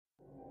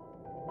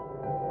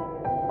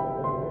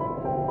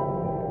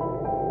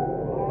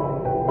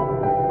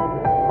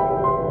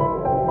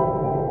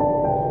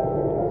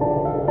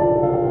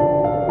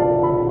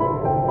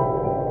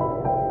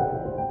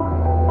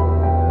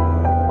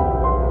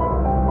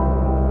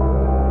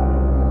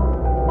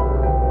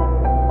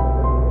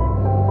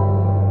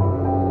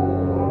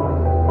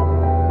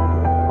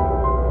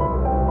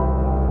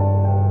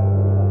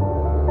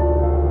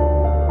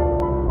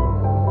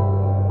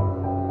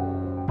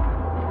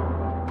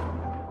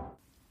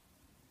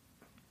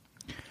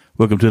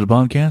Welcome to the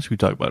podcast. We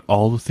talk about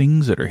all the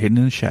things that are hidden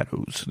in the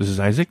shadows. This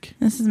is Isaac.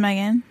 This is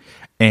Megan.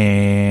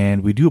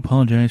 And we do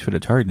apologize for the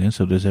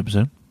tardiness of this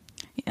episode.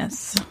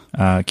 Yes.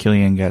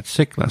 Killian got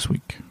sick last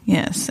week.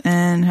 Yes,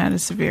 and had a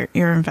severe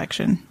ear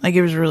infection. Like,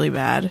 it was really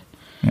bad.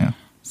 Yeah.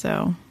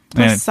 So,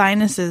 the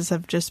sinuses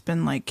have just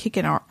been, like,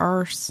 kicking our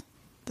arse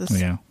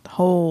this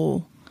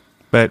whole...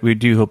 But we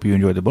do hope you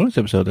enjoyed the bonus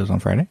episode that was on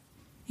Friday.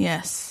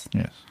 Yes.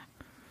 Yes.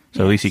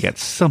 So at least you got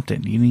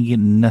something. You didn't get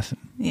nothing.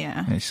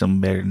 Yeah. And it's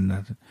something better than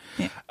nothing.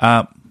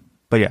 Yeah.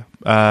 But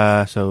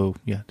yeah. So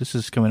yeah, this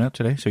is coming out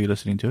today. So you're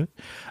listening to it.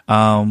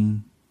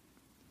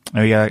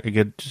 We got a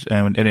good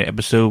in an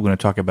episode. We're going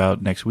to talk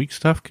about next week's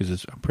stuff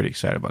because I'm pretty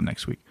excited about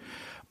next week.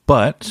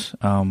 But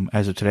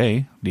as of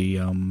today,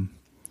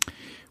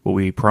 what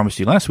we promised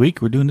you last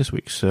week, we're doing this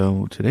week.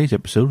 So today's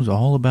episode is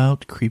all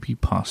about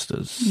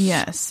creepypastas.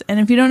 Yes. And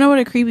if you don't know what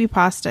a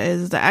creepypasta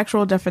is, the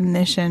actual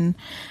definition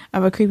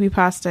of a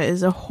creepypasta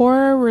is a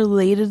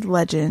horror-related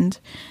legend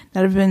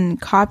that have been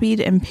copied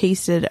and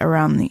pasted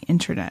around the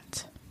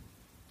internet.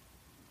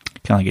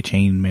 Kind of like a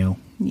chain mail.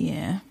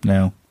 Yeah.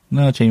 No,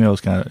 chain mail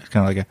is kind of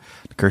like a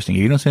cursing.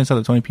 If you don't send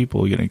something to 20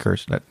 people, you're getting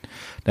cursed.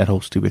 That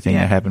whole stupid thing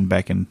that happened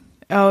back in...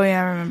 Oh,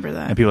 yeah, I remember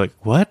that. And people are like,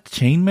 what?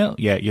 Chainmail?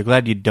 Yeah, you're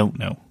glad you don't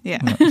know.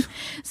 Yeah.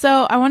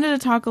 So I wanted to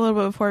talk a little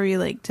bit before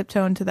we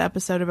tiptoe into the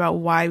episode about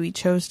why we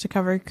chose to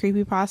cover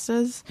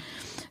creepypastas.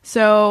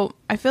 So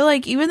I feel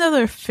like even though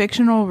they're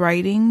fictional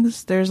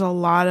writings, there's a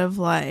lot of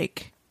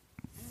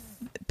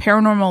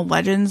paranormal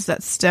legends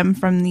that stem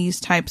from these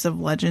types of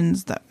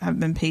legends that have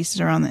been pasted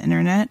around the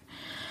internet.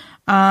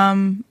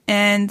 And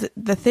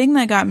the thing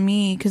that got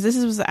me, because this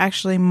was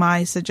actually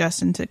my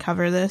suggestion to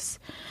cover this,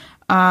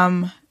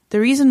 the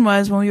reason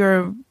was when we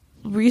were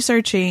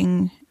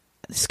researching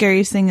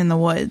Scariest Thing in the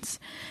Woods,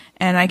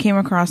 and I came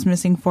across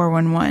Missing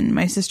 411.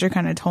 My sister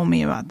kind of told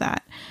me about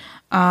that.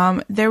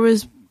 There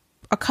was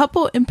a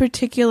couple in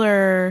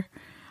particular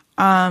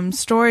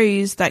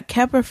stories that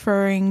kept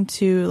referring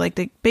to,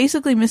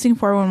 basically Missing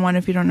 411,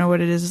 if you don't know what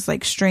it is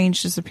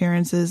strange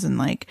disappearances and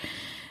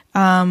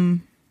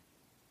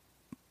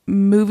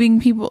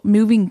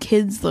moving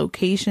kids'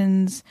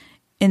 locations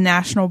in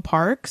national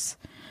parks.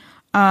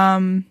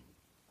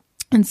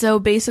 And so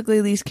basically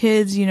these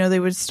kids, they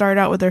would start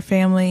out with their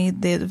family.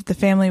 The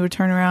family would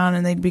turn around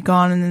and they'd be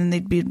gone, and then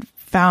they'd be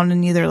found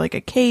in either a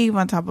cave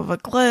on top of a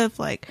cliff.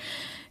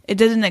 It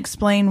didn't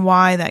explain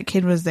why that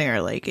kid was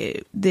there.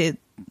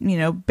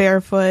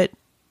 Barefoot,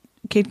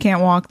 kid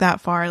can't walk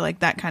that far,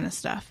 that kind of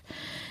stuff.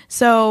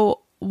 So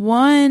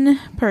one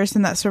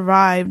person that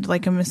survived,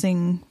 a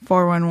Missing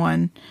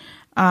 411,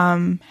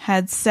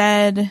 had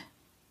said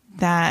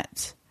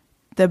that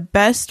the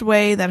best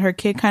way that her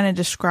kid kind of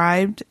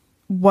described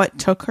what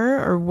took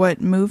her or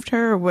what moved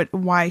her or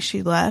why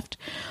she left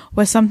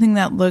was something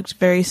that looked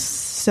very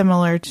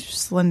similar to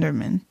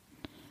Slenderman.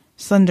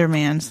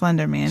 Slenderman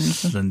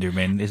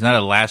is not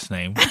a last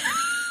name.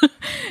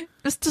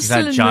 It's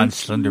not John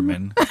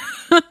Slenderman.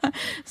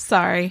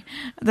 Sorry.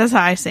 That's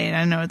how I say it.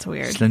 I know it's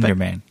weird.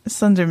 Slenderman.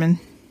 Slenderman.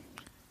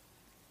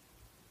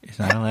 It's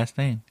not a last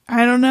name.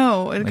 I don't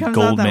know. It comes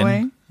out that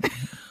way.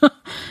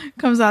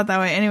 Comes out that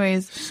way.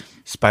 Anyways.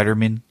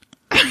 Spider-Man.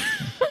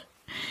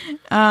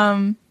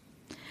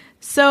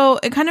 So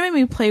it kind of made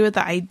me play with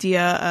the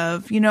idea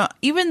of,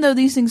 even though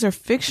these things are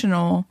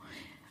fictional,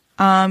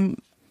 how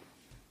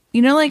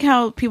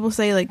people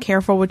say,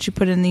 careful what you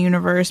put in the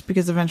universe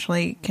because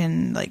eventually it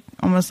can,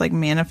 almost,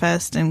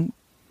 manifest and,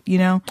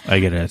 I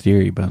get a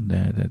theory about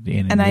that at the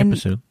end of the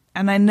episode.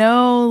 And I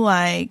know,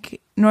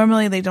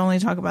 normally they'd only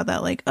talk about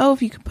that,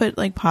 if you could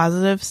put,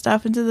 positive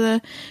stuff into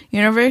the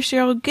universe,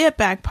 you'll get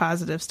back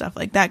positive stuff,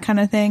 that kind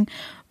of thing.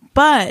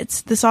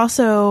 But this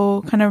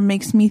also kind of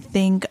makes me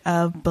think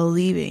of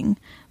believing.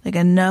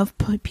 Enough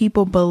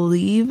people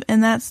believe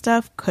in that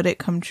stuff. Could it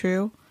come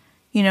true?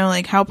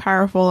 How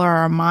powerful are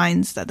our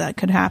minds that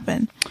could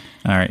happen?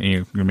 All right,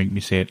 you're going to make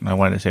me say it. I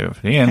wanted to say it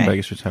for the end, but I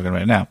guess we're talking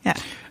about it now. Yeah.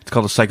 It's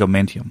called the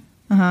Psychomantium.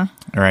 Uh-huh.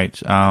 All right.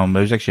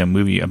 There's actually a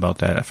movie about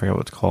that. I forget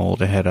what it's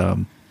called. It had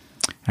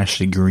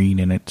Ashley Greene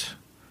in it.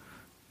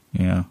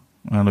 Yeah.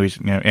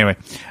 Anyway.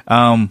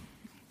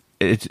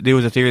 There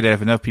was a theory that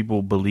if enough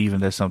people believe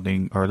in this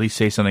something, or at least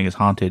say something is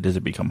haunted, does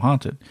it become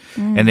haunted?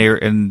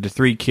 Mm. And the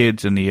three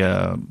kids and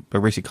the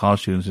basically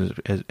college students,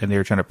 and they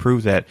were trying to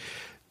prove that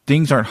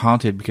things aren't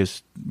haunted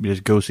because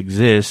ghosts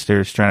exist.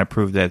 They're just trying to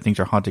prove that things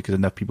are haunted because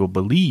enough people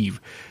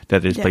believe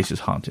that this place is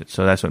haunted.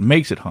 So that's what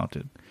makes it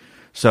haunted.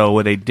 So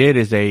what they did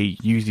is they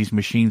used these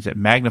machines that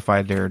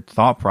magnified their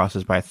thought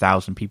process by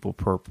 1,000 people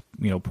per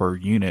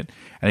unit,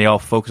 and they all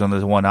focus on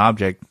this one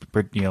object,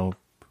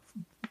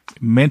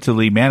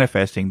 mentally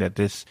manifesting that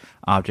this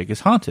object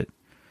is haunted,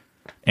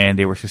 and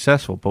they were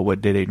successful. But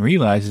what they didn't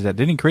realize is that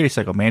they didn't create a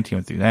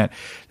psychomantium through that.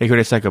 They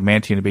created a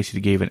psychomantium that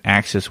basically gave an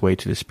access way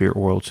to the spirit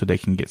world so they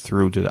can get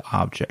through to the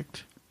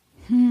object.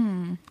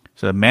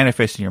 So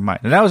manifest in your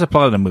mind. And that was a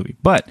part of the movie.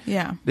 But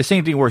the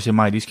same thing works in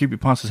mind. These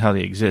creepypastas, how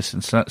they exist,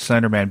 and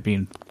Slenderman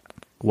being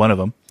one of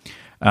them.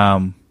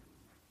 And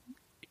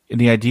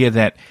the idea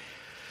that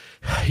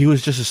he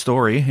was just a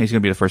story. He's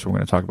going to be the first one we're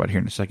going to talk about here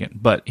in a second.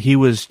 But he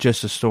was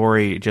just a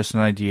story, just an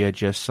idea,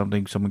 just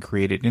something someone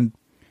created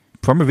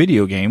from a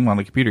video game on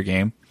a computer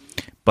game.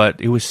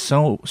 But it was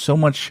so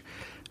much.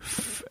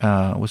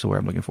 What's the word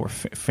I'm looking for?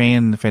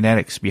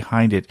 Fanatics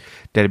behind it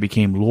that it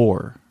became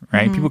lore.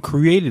 Right? Mm-hmm. People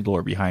created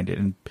lore behind it,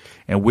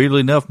 and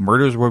weirdly enough,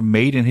 murders were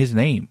made in his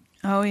name.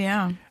 Oh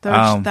yeah,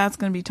 that's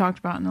going to be talked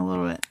about in a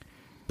little bit.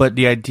 But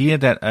the idea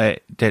that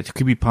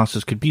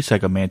creepypastas could be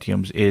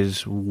psychomantiums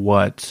is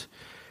what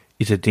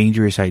is a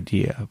dangerous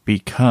idea,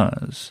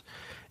 because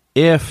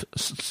if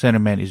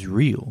Slenderman is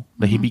real,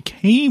 that he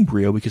became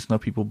real because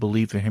enough people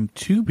believe in him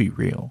to be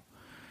real,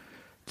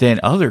 then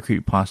other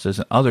creepypastas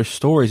and other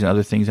stories and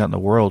other things out in the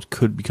world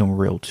could become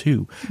real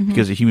too,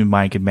 because the human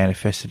mind can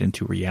manifest it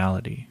into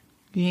reality.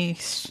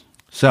 Yes.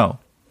 So,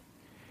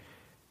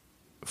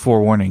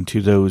 forewarning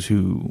to those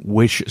who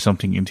wish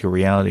something into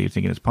reality,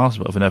 thinking it's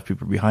possible, if enough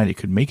people behind it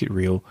could make it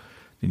real,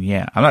 then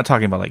yeah. I'm not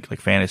talking about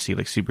like fantasy,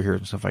 like superheroes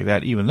and stuff like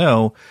that, even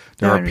though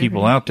there are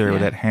people out there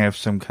that have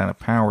some kind of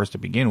powers to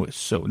begin with.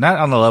 So not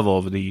on the level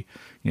of the,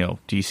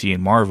 DC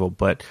and Marvel,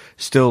 but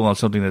still on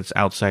something that's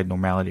outside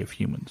normality of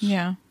humans.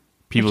 Yeah.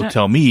 People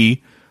tell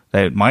me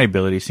that my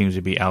ability seems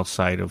to be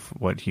outside of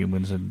what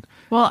humans and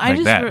I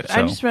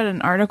just read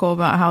an article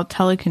about how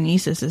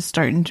telekinesis is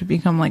starting to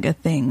become like a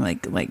thing.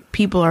 Like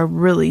people are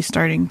really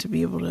starting to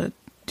be able to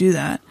do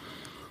that.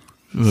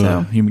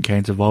 So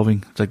humankind's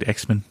evolving. It's like the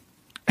X-Men.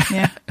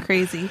 Yeah,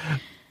 crazy.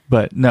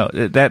 But no,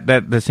 that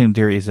the same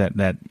theory is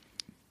that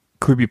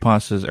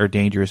creepypastas are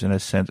dangerous in a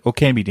sense, or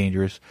can be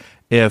dangerous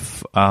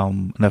if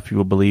enough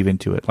people believe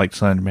into it, like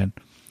Slenderman.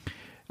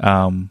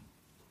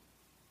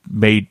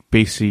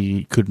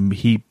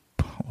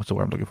 What's the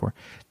word I'm looking for?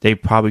 They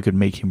probably could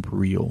make him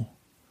real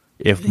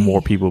if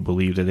more people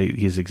believe that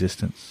his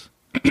existence.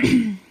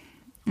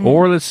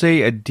 Or let's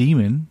say a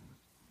demon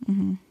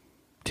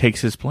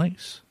takes his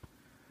place,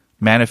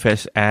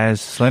 manifests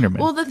as Slenderman.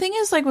 Well, the thing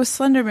is, like with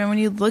Slenderman, when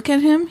you look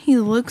at him, he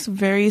looks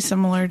very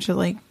similar to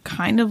like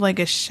kind of like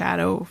a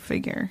shadow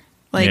figure,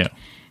 like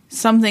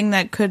something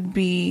that could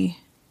be,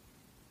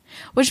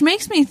 which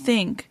makes me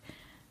think.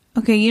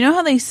 Okay, you know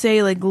how they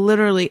say, like,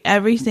 literally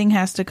everything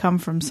has to come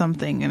from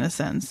something, in a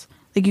sense?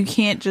 Like, you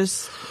can't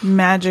just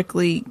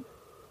magically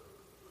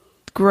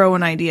grow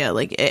an idea.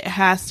 Like, it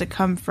has to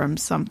come from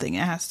something.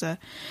 It has to,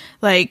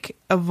 like,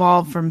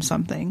 evolve from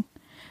something.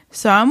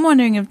 So I'm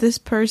wondering if this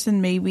person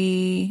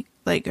maybe,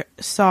 like,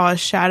 saw a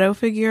shadow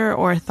figure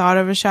or thought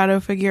of a shadow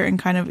figure and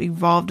kind of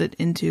evolved it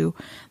into,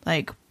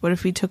 like, what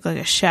if we took, like,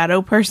 a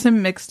shadow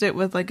person, mixed it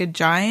with, like, a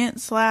giant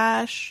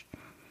slash...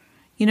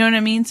 You know what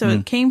I mean? So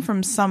it came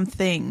from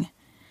something.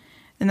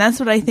 And that's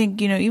what I think,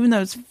 even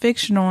though it's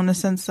fictional in the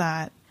sense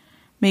that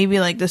maybe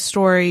like the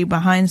story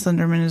behind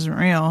Slenderman isn't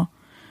real.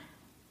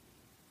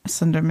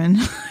 Slenderman.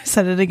 I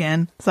said it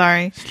again.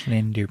 Sorry.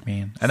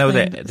 Slenderman. I know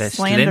that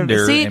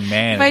slender See, and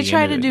man. If I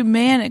try to do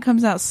man, it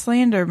comes out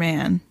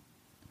Slenderman.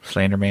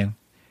 Slenderman.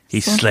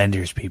 He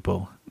slenders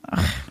people.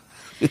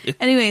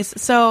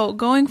 Anyways, so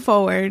going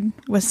forward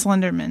with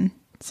Slenderman.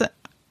 So,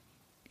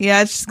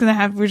 yeah,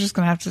 we're just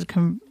gonna have to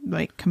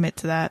commit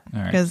to that. All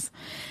right. Because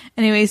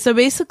anyway, so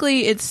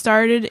basically it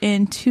started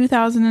in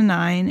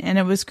 2009 and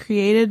it was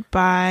created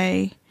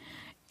by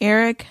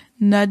Eric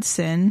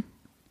Knudsen.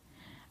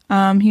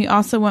 He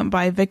also went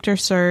by Victor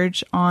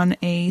Surge on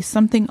a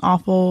Something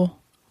Awful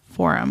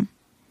forum.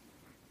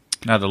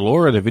 Now the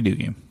lore of the video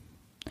game.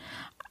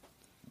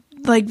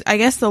 Like, I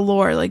guess the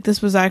lore, like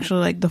this was actually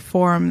like the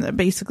forum that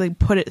basically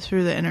put it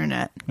through the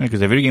internet.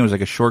 Because the video game was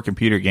like a short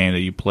computer game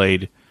that you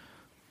played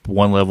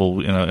one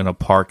level in a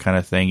park kind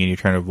of thing, and you're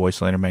trying to avoid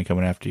Slenderman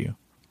coming after you.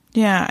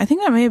 Yeah, I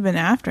think that may have been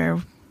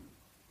after,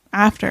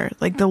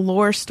 like the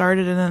lore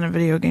started and then a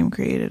video game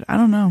created. I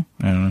don't know.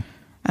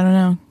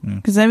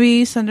 Because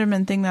every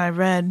Slenderman thing that I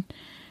read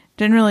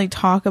didn't really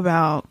talk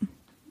about.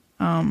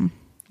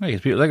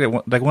 Like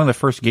one of the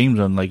first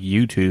games on like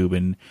YouTube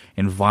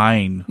and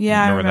Vine.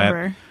 Yeah, I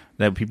remember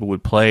that people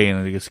would play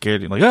and they get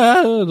scared, like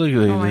oh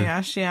my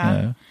gosh,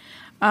 yeah.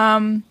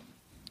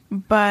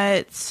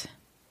 But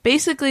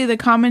basically, the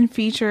common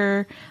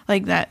feature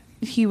like that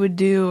he would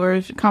do, or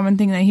a common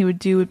thing that he would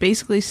do, would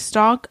basically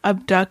stalk,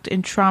 abduct,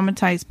 and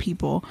traumatize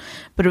people,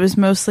 but it was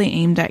mostly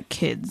aimed at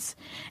kids.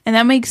 And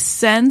that makes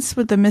sense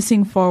with the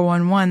missing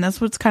 411.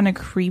 That's what's kind of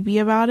creepy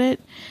about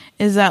it,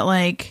 is that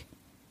like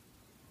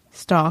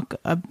stalk,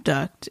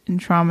 abduct,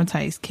 and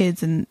traumatize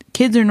kids, and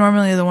kids are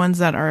normally the ones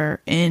that are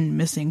in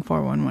missing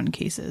 411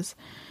 cases.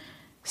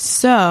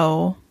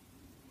 So,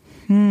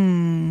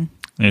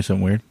 It's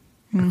something weird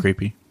or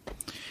creepy.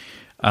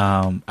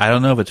 I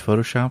don't know if it's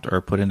photoshopped or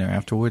put in there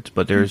afterwards,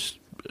 but there's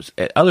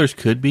others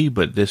could be,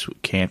 but this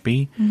can't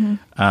be.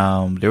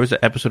 There was an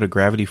episode of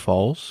Gravity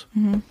Falls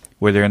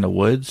where they're in the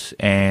woods,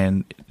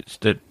 and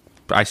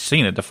I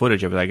seen it, the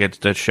footage of it. Like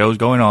the show's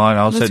going on.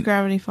 All of a sudden,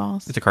 Gravity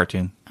Falls? It's a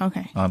cartoon.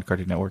 Okay. On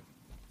Cartoon Network.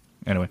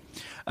 Anyway,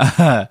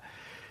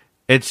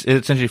 it's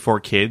essentially for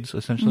kids,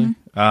 essentially.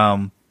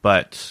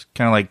 But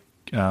kind of like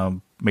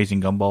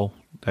Amazing Gumball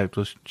type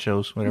of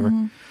shows,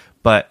 whatever.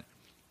 But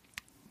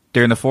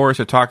they're in the forest.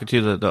 They're talking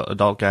to the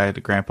adult guy,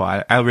 the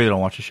grandpa. I really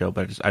don't watch the show,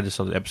 but I just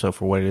saw the episode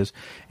for what it is.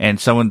 And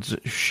someone's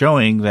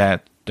showing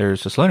that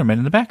there's a Slenderman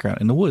in the background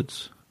in the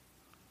woods.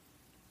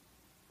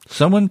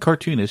 Someone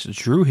cartoonist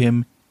drew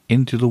him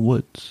into the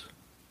woods,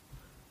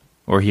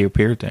 or he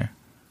appeared there.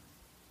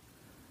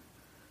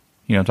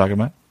 You know what I'm talking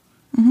about?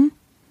 Mm-hmm.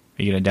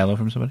 Are you gonna download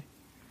from somebody?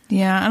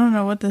 Yeah, I don't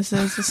know what this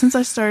is. Since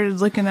I started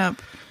looking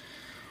up,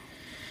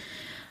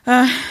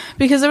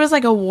 because there was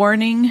like a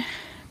warning,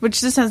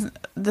 which this has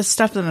the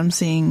stuff that I'm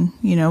seeing,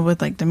 you know,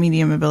 with like the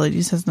medium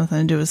abilities has nothing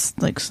to do with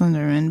like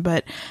Slenderman.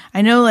 But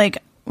I know, like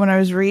when I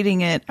was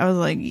reading it, I was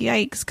like,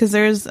 yikes, because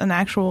there's an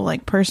actual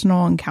like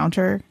personal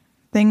encounter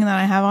thing that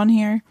I have on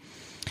here.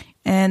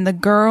 And the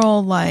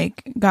girl,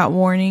 like, got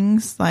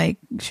warnings. Like,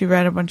 she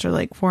read a bunch of,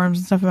 like, forums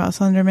and stuff about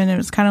Slenderman. It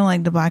was kind of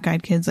like the Black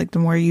Eyed Kids, like, the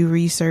more you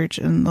research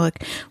and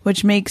look,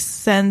 which makes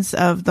sense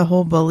of the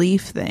whole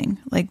belief thing.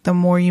 Like, the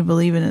more you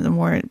believe in it, the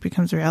more it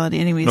becomes reality.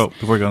 Anyways. Oh,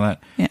 before we go on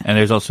that. Yeah. And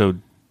there's also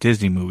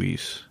Disney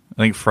movies.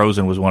 I think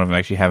Frozen was one of them.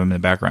 Actually have him in the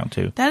background,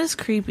 too. That is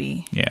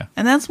creepy. Yeah.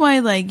 And that's why,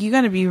 like, you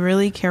got to be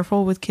really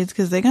careful with kids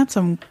because they got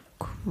some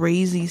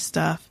crazy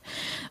stuff.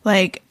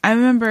 Like, I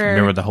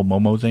remember the whole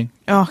Momo thing?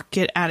 Oh,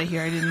 get out of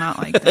here. I did not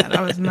like that.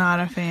 I was not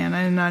a fan.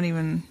 I did not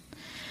even...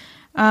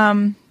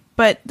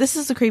 but this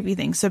is the creepy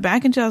thing. So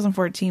back in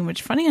 2014,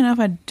 which funny enough,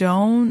 I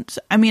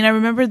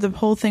remember the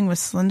whole thing with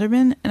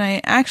Slenderman, and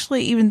I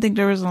actually even think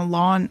there was a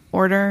Law and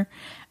Order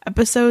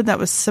episode that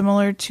was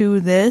similar to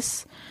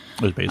this.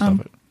 It was based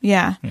off it.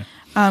 Yeah.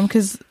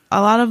 Because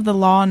a lot of the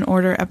Law and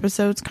Order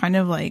episodes kind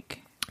of like...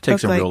 Take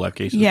some real life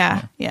cases.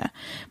 Yeah.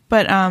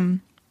 But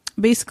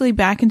basically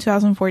back in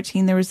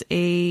 2014, there was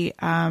a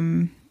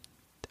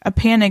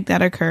panic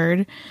that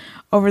occurred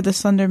over the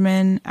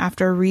Slenderman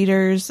after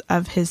readers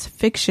of his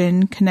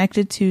fiction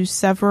connected to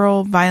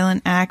several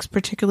violent acts,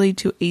 particularly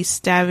to a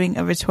stabbing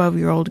of a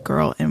 12-year-old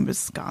girl in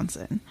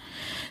Wisconsin.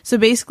 So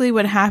basically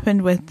what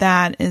happened with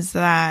that is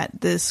that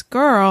this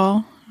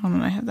girl, hold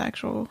on, I have the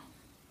actual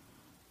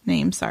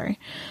name, sorry.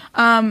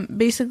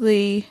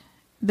 Basically,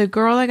 the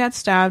girl that got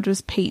stabbed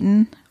was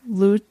Peyton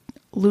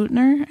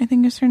Leutner, I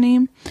think is her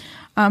name.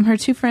 Her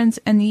two friends,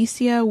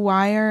 Anicia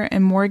Wire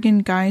and Morgan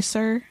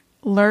Geiser,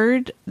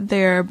 lured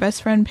their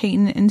best friend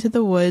Peyton into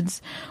the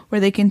woods, where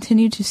they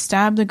continued to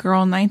stab the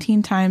girl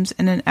 19 times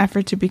in an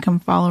effort to become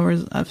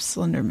followers of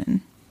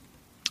Slenderman.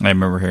 I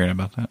remember hearing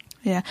about that.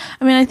 Yeah.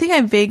 I mean, I think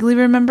I vaguely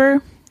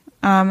remember.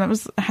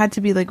 Had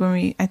to be like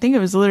I think it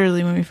was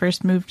literally when we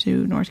first moved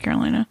to North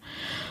Carolina.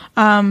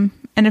 And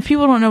if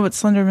people don't know what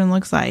Slenderman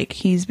looks like,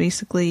 he's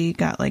basically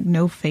got like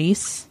no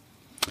face.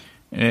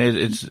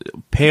 It's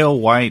pale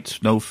white,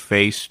 no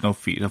face, no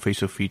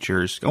facial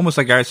features. Almost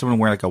like someone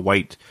wearing like a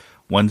white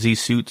onesie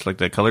suits, like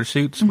the colored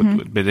suits,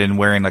 but then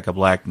wearing like a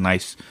black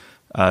nice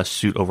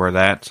suit over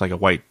that. It's like a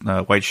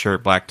white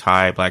shirt, black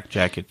tie, black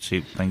jacket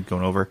suit thing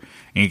going over.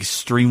 And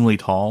extremely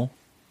tall,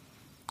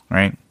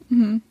 right?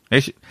 Mm-hmm.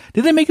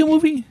 Did they make a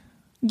movie?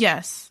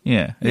 Yes.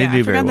 Yeah, they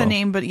I forgot the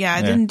name, but yeah,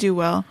 it didn't do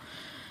well.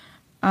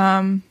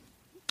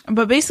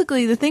 But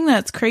basically, the thing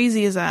that's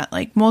crazy is that,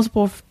 like,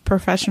 multiple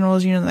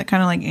professionals, you know, that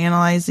kind of, like,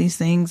 analyze these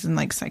things and,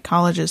 like,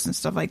 psychologists and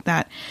stuff like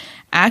that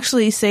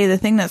actually say the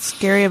thing that's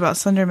scary about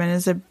Slenderman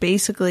is it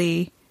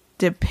basically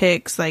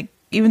depicts, like,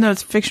 even though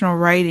it's fictional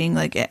writing,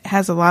 like, it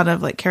has a lot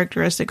of, like,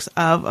 characteristics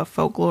of a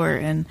folklore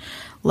and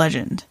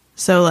legend.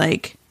 So,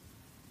 like,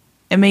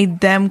 it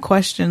made them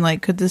question,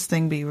 like, could this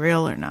thing be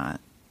real or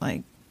not?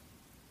 Like...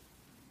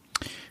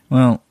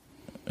 Well...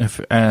 we'll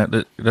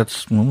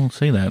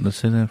say that. Let's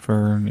say that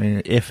for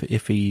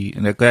if he.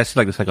 That's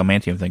like the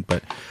psychomantium thing.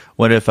 But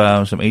what if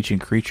some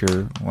ancient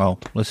creature? Well,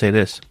 let's say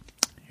this.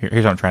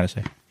 Here's what I'm trying to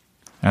say.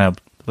 Yeah.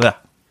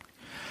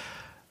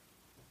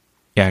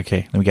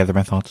 Okay. Let me gather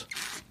my thoughts.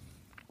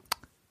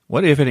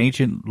 What if an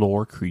ancient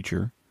lore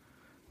creature,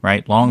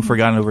 right, long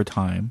forgotten over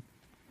time,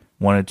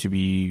 wanted to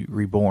be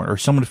reborn, or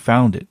someone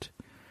found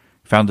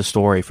the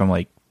story from,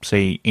 like,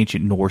 say,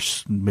 ancient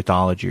Norse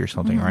mythology or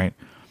something, right,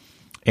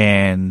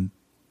 and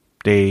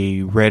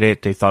they read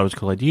it, they thought it was a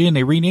cool idea, and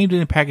they renamed it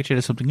and packaged it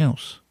as something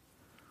else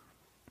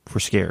for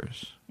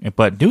scares.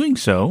 But doing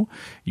so,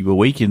 you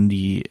awaken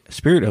the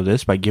spirit of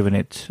this by giving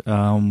it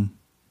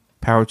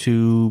power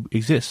to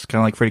exist. Kind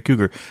of like Freddy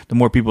Krueger. The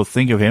more people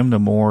think of him, the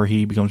more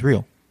he becomes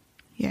real.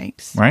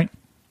 Yikes. Right?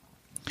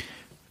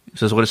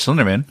 So what is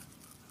Slenderman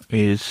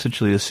is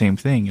essentially the same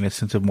thing. In a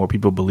sense of more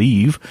people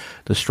believe,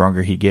 the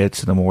stronger he gets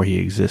and the more he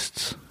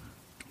exists.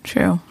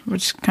 True.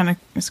 Which kind of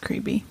is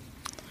creepy.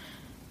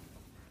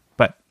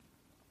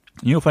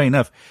 You know, funny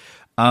enough,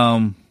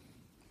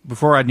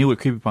 before I knew what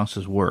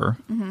creepypastas were,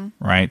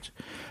 right,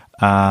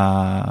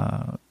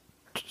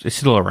 it's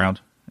still around.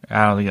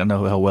 I don't think I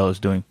know how well it's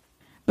doing.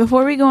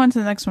 Before we go on to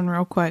the next one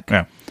real quick,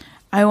 yeah.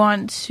 I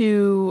want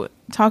to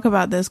talk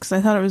about this because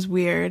I thought it was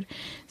weird.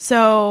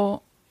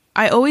 So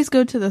I always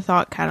go to the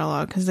Thought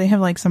Catalog because they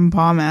have like some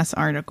bomb-ass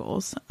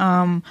articles.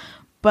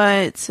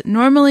 But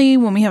normally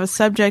when we have a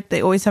subject,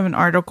 they always have an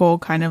article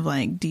kind of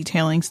like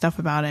detailing stuff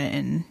about it,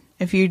 and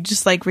if you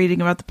just like reading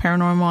about the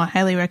paranormal, I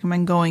highly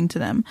recommend going to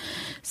them.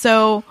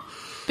 So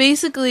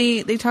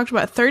basically, they talked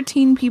about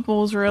 13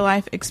 people's real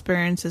life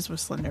experiences with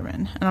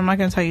Slenderman. And I'm not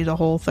going to tell you the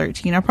whole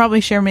 13. I'll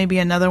probably share maybe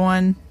another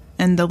one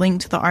and the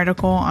link to the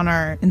article on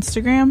our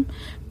Instagram.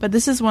 But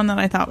this is one that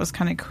I thought was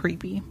kind of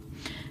creepy.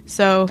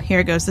 So here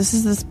it goes. This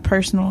is this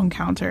personal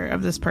encounter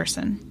of this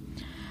person.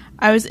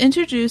 I was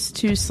introduced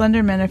to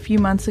Slenderman a few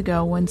months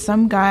ago when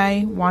some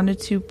guy wanted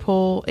to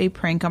pull a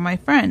prank on my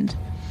friend.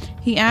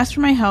 He asked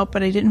for my help,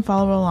 but I didn't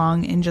follow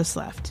along and just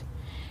left.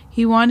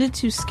 He wanted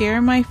to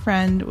scare my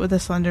friend with a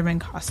Slenderman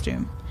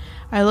costume.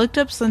 I looked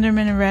up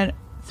Slenderman and read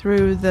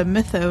through the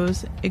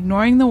mythos,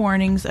 ignoring the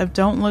warnings of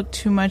don't look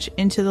too much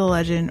into the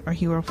legend or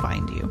he will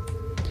find you.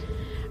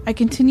 I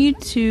continued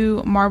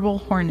to marble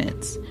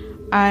hornets.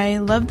 I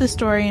loved the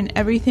story and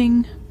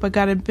everything, but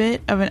got a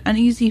bit of an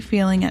uneasy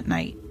feeling at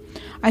night.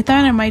 I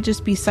thought I might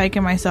just be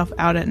psyching myself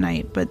out at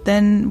night, but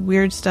then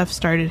weird stuff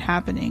started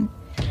happening.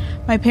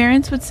 My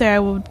parents would say I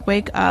would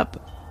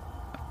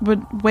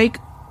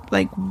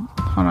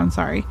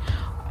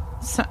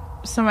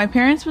So my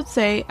parents would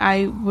say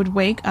I would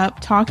wake up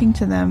talking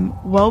to them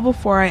well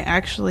before I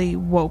actually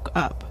woke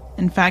up.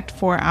 In fact,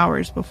 4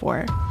 hours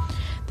before.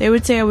 They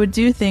would say I would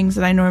do things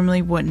that I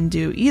normally wouldn't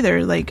do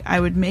either, like I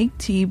would make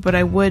tea, but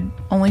I would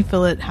only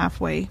fill it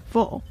halfway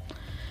full.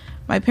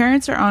 My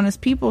parents are honest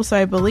people, so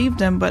I believed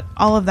them, but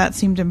all of that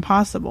seemed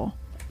impossible.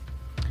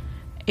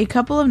 A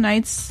couple of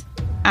nights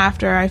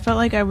after, I felt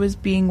like I was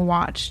being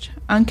watched.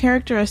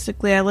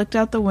 Uncharacteristically, I looked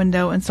out the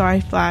window and saw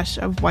a flash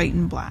of white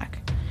and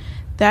black.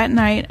 That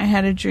night, I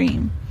had a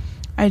dream.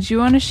 I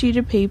drew on a sheet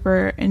of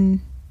paper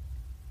and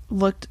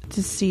looked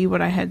to see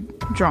what I had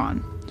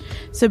drawn.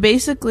 So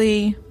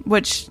basically,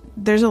 which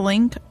there's a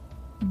link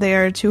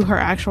there to her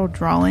actual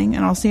drawing,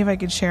 and I'll see if I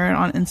could share it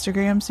on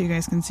Instagram so you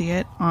guys can see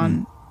it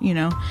on,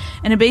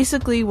 and it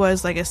basically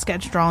was like a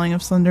sketch drawing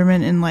of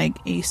Slenderman in like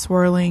a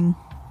swirling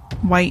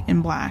white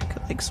and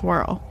black, like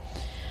swirl.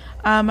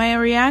 My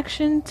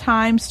reaction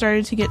time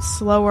started to get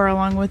slower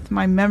along with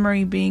my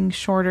memory being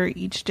shorter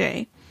each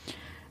day.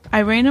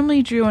 I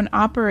randomly drew an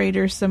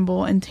operator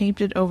symbol and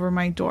taped it over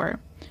my door.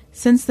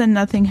 Since then,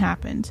 nothing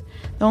happened.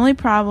 The only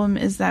problem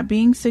is that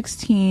being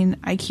 16,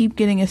 I keep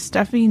getting a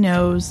stuffy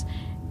nose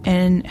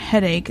and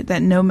headache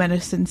that no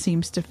medicine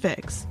seems to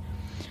fix.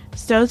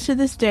 Still to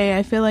this day,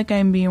 I feel like I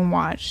am being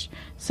watched.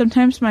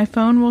 Sometimes my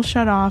phone will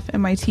shut off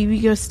and my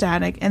TV goes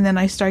static, and then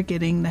I start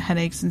getting the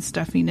headaches and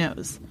stuffy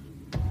nose.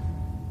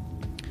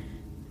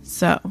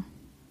 So,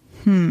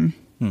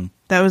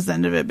 that was the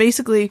end of it.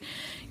 Basically,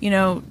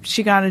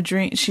 she got a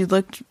dream. She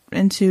looked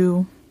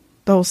into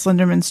the whole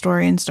Slenderman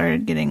story and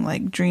started getting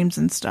like dreams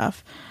and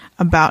stuff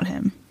about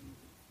him.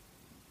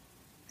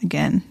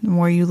 Again, the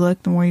more you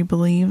look, the more you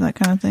believe, that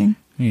kind of thing.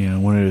 Yeah, I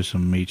wonder if there's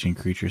some ancient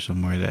creature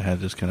somewhere that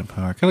had this kind of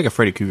power. Kind of like a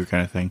Freddy Krueger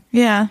kind of thing.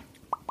 Yeah.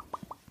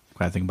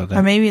 I think about that.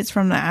 Or maybe it's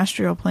from the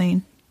astral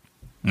plane.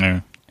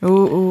 Yeah.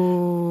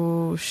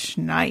 Ooh,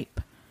 snipe.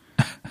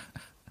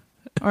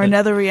 Or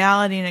another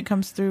reality and it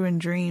comes through in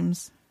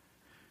dreams.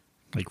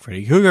 Like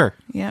Freddy Krueger.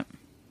 Yep.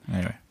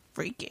 Anyway.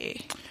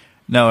 Freaky.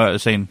 No, I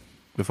was saying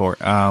before,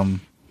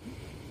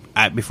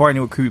 before I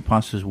knew what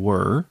creepypastas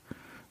were,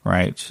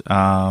 right,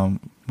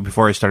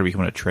 before I started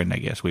becoming a trend, I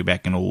guess, way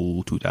back in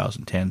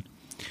 2010,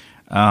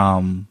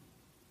 I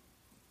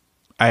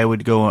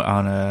would go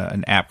on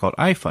an app called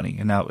iFunny,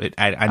 and now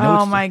I know.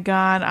 Oh my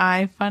god,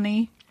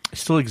 iFunny! It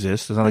still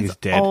exists. It's not like it's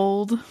dead.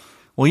 Old.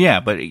 Well, yeah,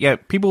 but yeah,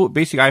 people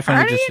basically iFunny.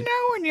 How do you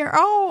know when you're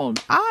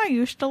old? I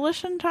used to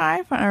listen to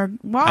iFunny. Or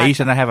what? I used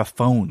to not have a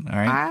phone. All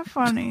right,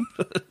 iFunny.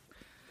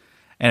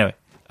 Anyway,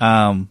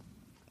 not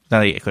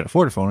that I couldn't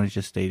afford a phone. It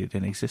just it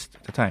didn't exist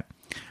at the time.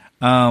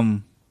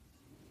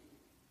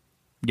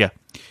 Yeah.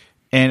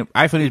 And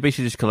iPhone is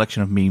basically just a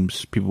collection of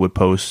memes people would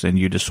post, and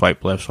you just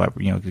swipe left, swipe,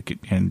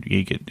 and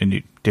you get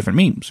into different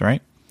memes,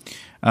 right?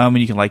 And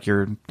you can like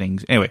your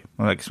things. Anyway,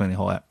 I'm not explaining the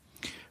whole app.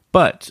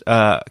 But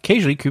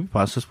occasionally,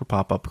 creepypastas would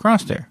pop up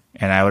across there,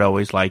 and I would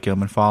always like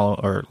them and follow,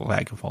 or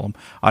like and follow them.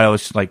 I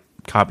always like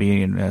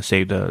copy and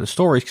save the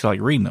stories because I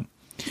like reading them.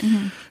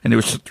 Mm-hmm. And there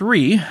was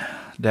 3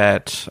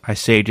 that I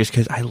saved just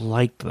because I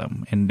liked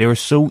them, and they were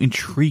so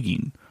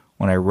intriguing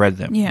when I read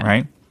them,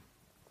 right?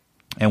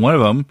 And one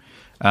of them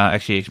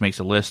actually it makes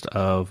a list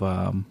of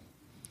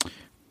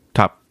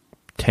top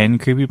 10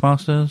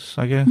 creepypastas,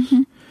 I guess.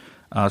 Mm-hmm.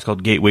 It's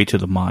called Gateway to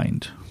the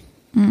Mind.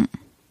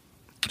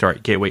 Sorry,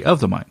 Gateway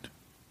of the Mind,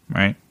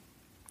 right?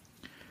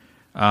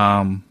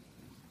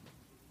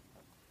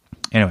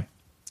 Anyway,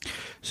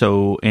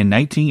 so in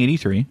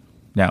 1983,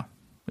 now,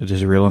 is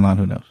this real or not?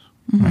 Who knows,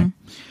 right?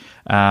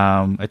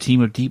 A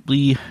team of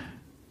deeply,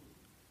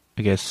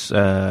 I guess,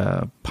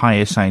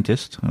 pious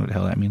scientists, I don't know what the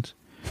hell that means.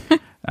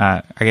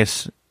 I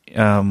guess,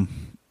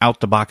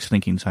 out-the-box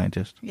thinking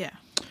scientists. Yeah.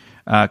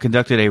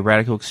 Conducted a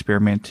radical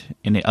experiment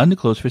in an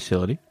undisclosed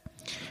facility.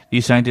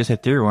 These scientists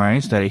had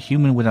theorized that a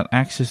human without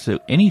access to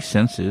any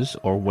senses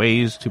or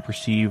ways to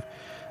perceive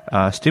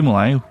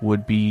stimuli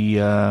would be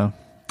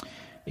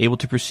able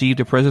to perceive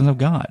the presence of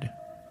God.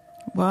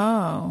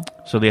 Whoa.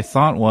 So their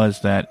thought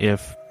was that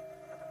if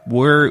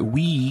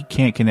we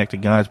can't connect to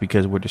God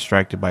because we're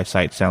distracted by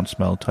sight, sound,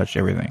 smell, touch,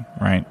 everything,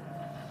 right?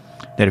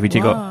 That if you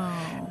take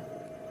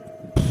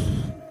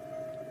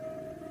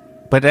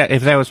but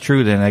if that was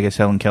true, then I guess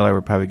Helen Keller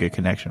would probably get a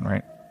connection,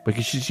 right?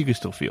 Because she could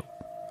still feel.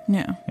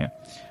 Yeah. Yeah.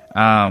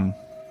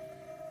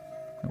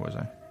 Where was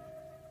I?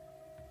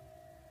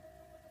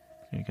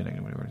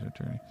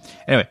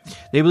 Anyway,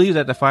 they believe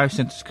that the five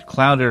senses could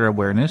cloud our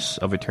awareness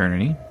of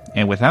eternity,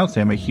 and without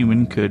them, a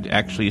human could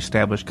actually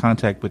establish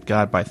contact with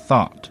God by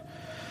thought.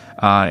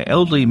 An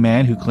elderly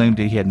man who claimed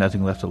that he had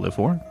nothing left to live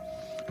for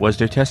was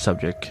their test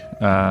subject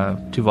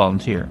to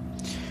volunteer.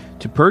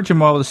 To purge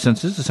him of all the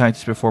senses, the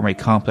scientists perform a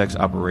complex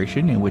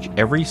operation in which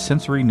every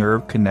sensory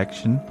nerve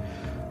connection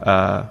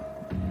to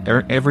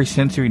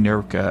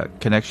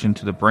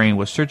the brain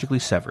was surgically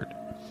severed.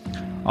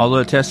 Although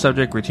the test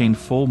subject retained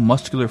full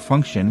muscular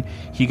function,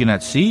 he could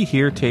not see,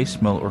 hear, taste,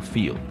 smell, or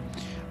feel.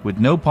 With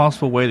no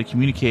possible way to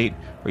communicate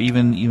or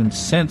even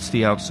sense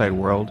the outside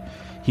world,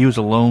 he was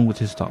alone with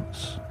his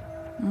thoughts.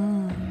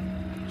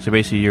 So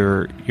basically,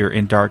 you're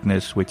in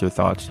darkness with your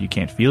thoughts. You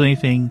can't feel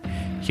anything,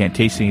 you can't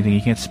taste anything,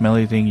 you can't smell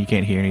anything, you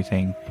can't hear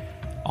anything.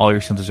 All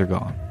your senses are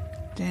gone.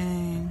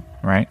 Dang.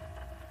 Right?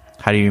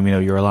 How do you even know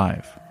you're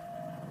alive?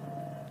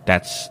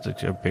 That's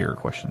a bigger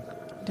question.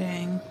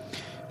 Dang.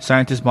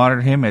 Scientists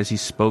monitored him as he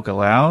spoke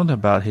aloud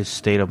about his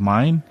state of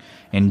mind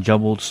in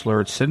jumbled,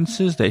 slurred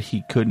sentences that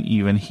he couldn't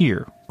even hear.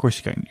 Of course,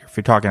 you can't. If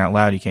you're talking out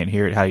loud, you can't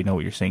hear it. How do you know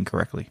what you're saying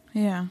correctly?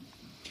 Yeah.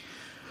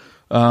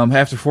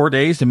 After 4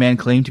 days, the man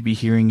claimed to be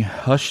hearing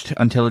hushed,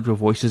 unintelligible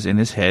voices in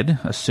his head.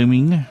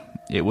 Assuming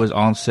it was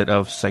onset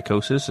of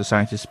psychosis, the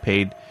scientists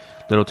paid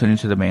little attention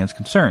to the man's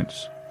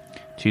concerns.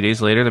 2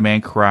 days later, the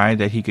man cried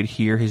that he could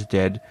hear his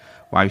dead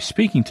wife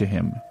speaking to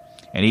him.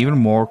 And even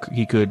more,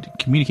 he could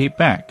communicate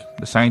back.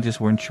 The scientists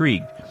were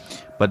intrigued,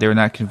 but they were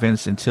not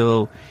convinced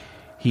until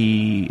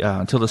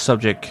the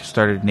subject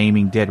started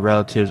naming dead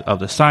relatives of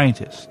the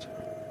scientist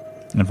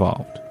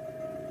involved.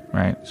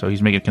 Right? So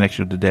he's making a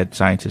connection with the dead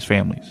scientist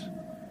families.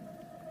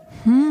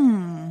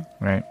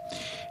 Right?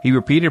 He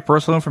repeated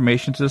personal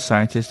information to the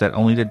scientists that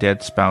only the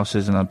dead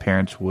spouses and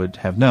parents would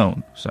have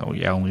known. So,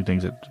 yeah, only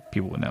things that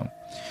people would know.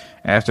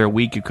 After a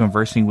week of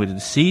conversing with the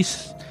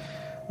deceased,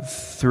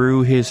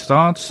 through his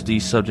thoughts, the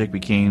subject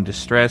became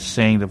distressed,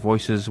 saying the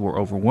voices were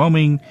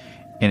overwhelming.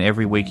 In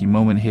every waking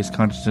moment, his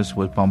consciousness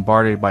was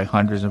bombarded by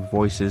hundreds of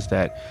voices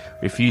that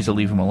refused to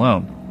leave him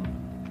alone.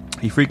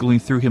 He frequently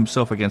threw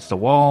himself against the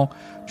wall,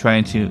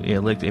 trying to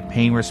elicit a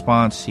pain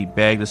response. He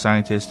begged the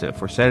scientists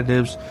for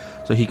sedatives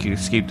so he could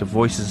escape the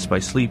voices by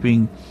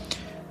sleeping.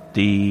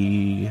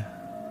 The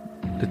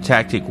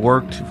tactic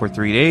worked for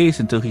 3 days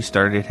until he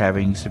started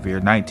having severe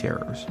night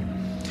terrors.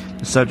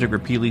 The subject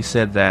repeatedly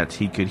said that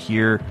he could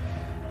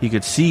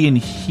see and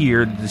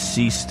hear the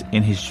deceased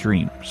in his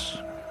dreams.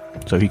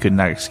 So he could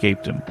not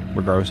escape them,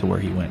 regardless of where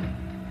he went.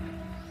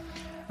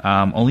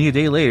 Only a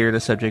day later, the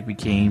subject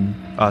began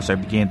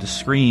to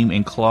scream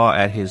and claw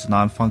at his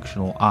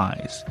non-functional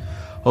eyes,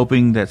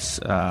 hoping to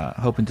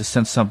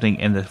sense something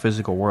in the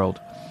physical world.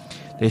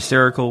 The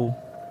hysterical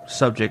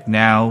subject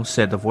now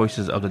said the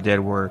voices of the dead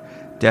were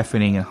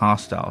deafening and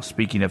hostile,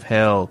 speaking of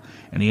hell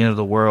and the end of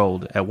the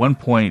world. At one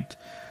point,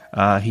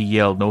 he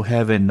yelled, "No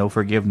heaven, no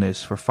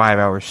forgiveness," for 5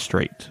 hours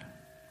straight.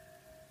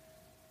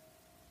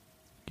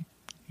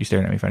 You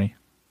staring at me funny?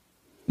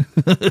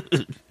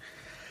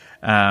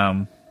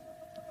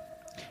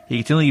 He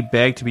continually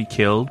begged to be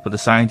killed, but the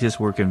scientists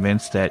were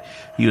convinced that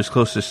he was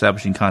close to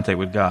establishing contact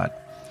with God.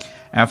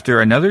 After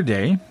another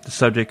day, the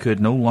subject could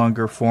no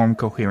longer form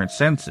coherent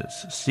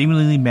sentences.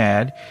 Seemingly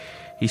mad,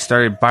 he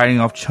started biting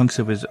off chunks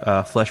of his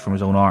flesh from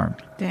his own arm.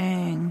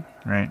 Dang.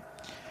 Right.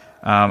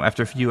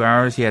 After a few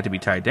hours, he had to be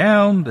tied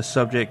down. The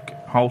subject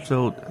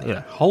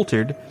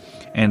halted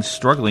and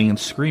struggling and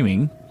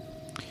screaming.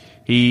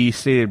 He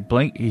stared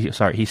blankly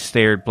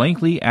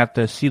at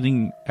the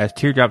ceiling as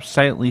teardrops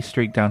silently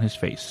streaked down his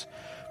face.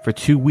 For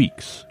 2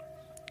 weeks,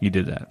 he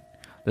did that.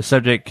 The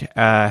subject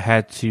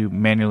had to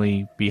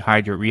manually be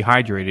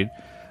rehydrated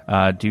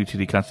due to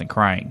the constant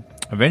crying.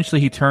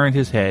 Eventually, he turned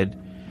his head,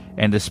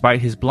 and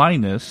despite his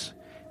blindness,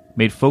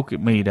 made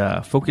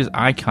focused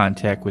eye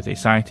contact with a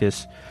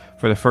scientist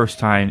for the first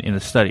time in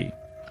the study.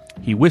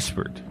 He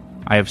whispered,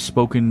 "I have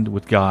spoken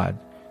with God,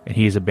 and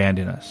he has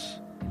abandoned us."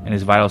 And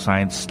his vital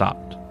signs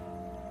stopped.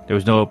 There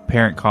was no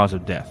apparent cause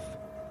of death.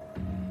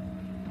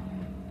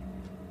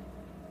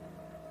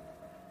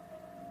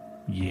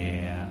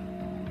 Yeah.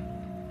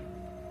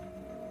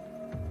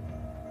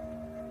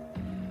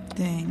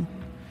 Dang.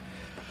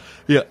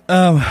 Yeah.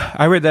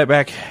 I read that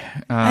back.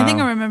 I think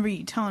I remember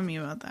you telling me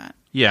about that.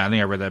 Yeah, I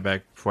think I read that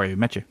back before I even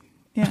met you.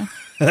 Yeah.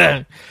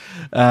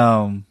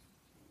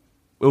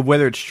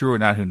 Whether it's true or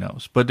not, who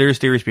knows? But there's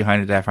theories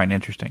behind it that I find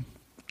interesting.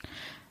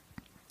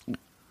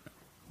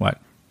 What?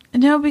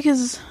 No,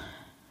 because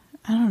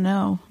I don't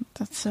know.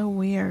 That's so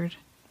weird.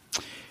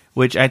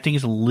 Which I think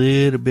is a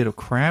little bit of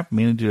crap,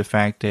 mainly due to the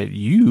fact that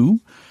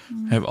you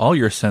have all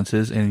your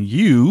senses and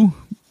you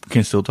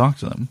can still talk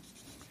to them.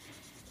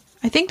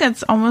 I think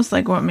that's almost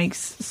like what makes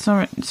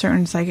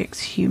certain psychics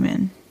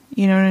human.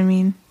 You know what I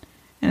mean?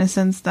 In a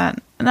sense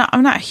that... No,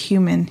 I'm not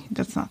human.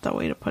 That's not the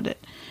way to put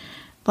it.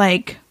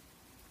 Like...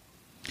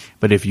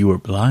 But if you were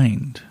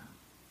blind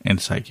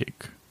and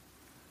psychic,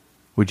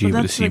 would you be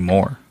able to see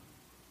more?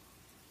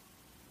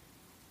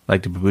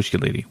 Like the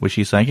babushka lady. Was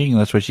she psychic and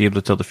that's why she able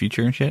to tell the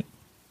future and shit?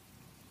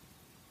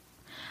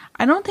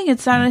 I don't think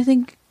it's that.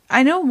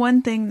 I know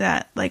one thing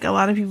that like a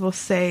lot of people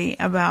say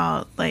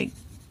about like,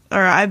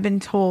 or I've been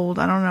told,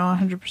 I don't know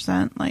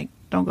 100%, like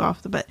don't go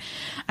off but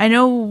I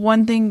know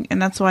one thing,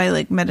 and that's why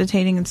like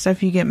meditating and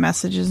stuff, you get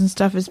messages and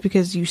stuff, is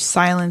because you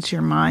silence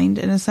your mind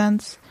in a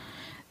sense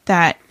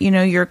that, you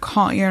know, you're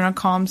in a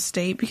calm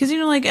state, because, you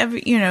know, like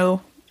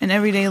in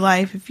everyday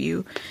life, if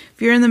you're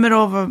in the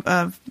middle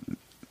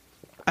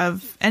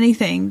of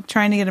anything,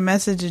 trying to get a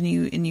message, and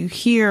you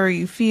hear or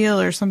you feel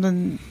or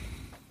something,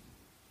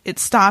 it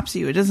stops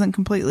you. It doesn't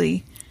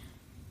completely,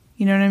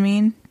 you know what I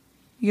mean?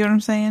 You know what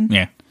I'm saying?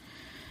 Yeah.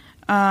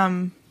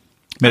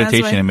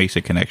 Meditation, it makes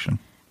a connection.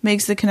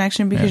 Makes the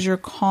connection because you're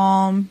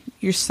calm,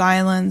 you're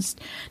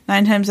silenced.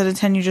 9 times out of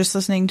 10, you're just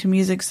listening to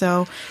music.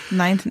 So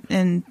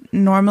and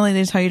normally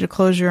they tell you to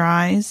close your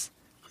eyes.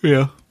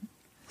 Yeah.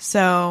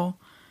 So,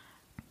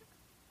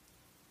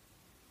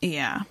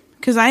 yeah.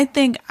 Because I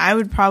think I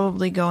would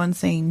probably go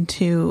insane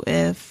too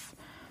if,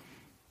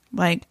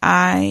 like,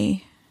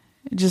 it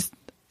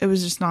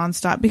was just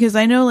nonstop. Because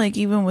I know, like,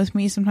 even with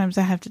me, sometimes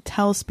I have to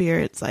tell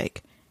spirits,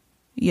 like,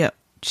 yep,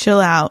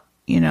 chill out,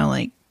 you know,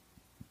 like,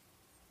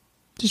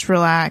 just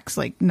relax.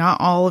 Like, not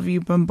all of you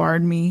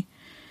bombard me,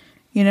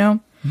 you know?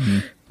 Mm-hmm.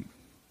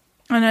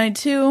 And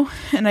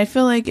I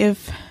feel like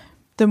if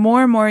the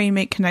more and more you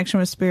make connection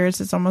with spirits,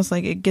 it's almost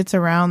like it gets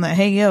around that,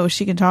 hey, yo,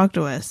 she can talk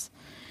to us.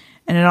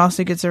 And it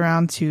also gets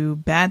around to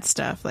bad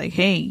stuff. Like,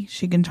 hey,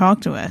 she can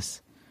talk to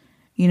us.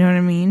 You know what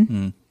I mean?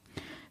 Mm.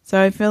 So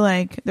I feel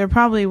like there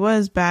probably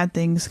was bad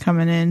things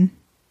coming in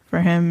for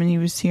him, and he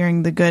was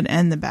hearing the good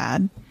and the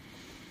bad.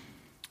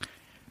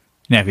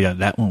 Now, yeah,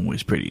 that one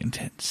was pretty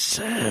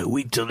intense.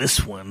 Wait till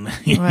this one.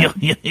 Yeah.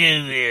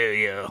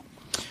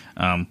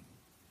 Now,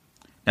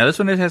 this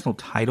one has no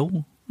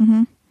title,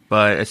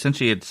 but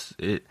essentially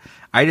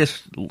I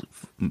just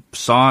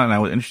saw it and I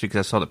was interested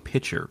because I saw the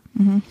picture.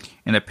 Mm-hmm.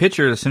 And the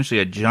picture is essentially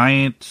a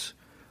giant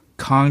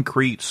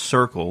concrete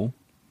circle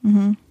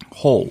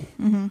hole,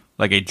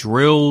 like a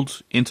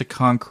drilled into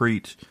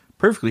concrete,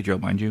 perfectly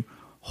drilled, mind you,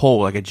 hole,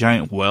 like a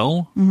giant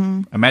well.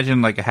 Mm-hmm.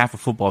 Imagine like a half a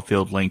football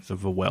field length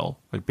of a well,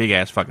 like big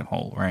ass fucking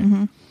hole, right?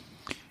 Mm-hmm.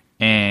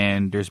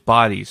 And there's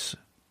bodies,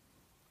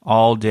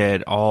 all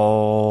dead,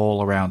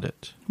 all around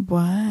it.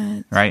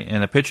 What? Right?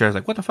 And the picture, I was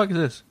like, what the fuck is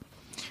this?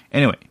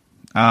 Anyway,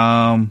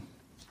 I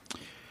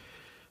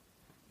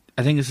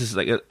think this is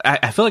like,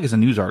 I feel like it's a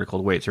news article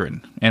the way it's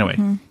written. Anyway,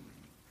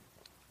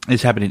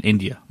 this happened in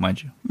India,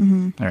 mind you.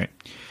 Mm-hmm. All right.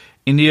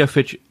 India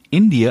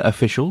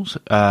officials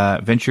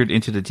ventured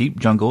into the deep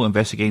jungle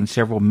investigating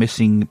several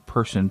missing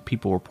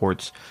people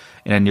reports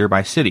in a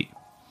nearby city.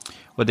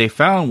 What they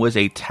found was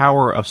a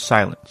tower of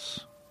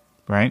silence,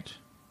 right?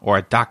 Or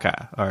a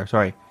Dakhama.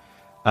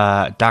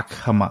 I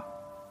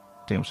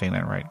think I'm saying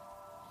that right.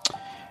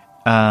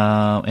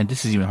 And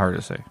this is even harder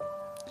to say.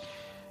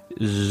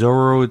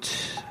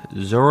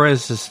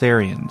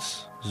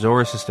 Zoroastrians.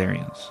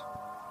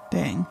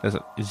 Dang. That's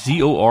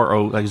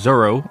Zoro, like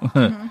Zoro,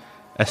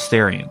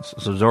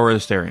 Asterians. So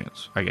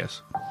Zoroastrians, I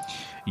guess.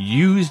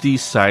 Use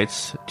these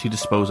sites to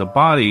dispose of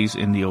bodies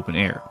in the open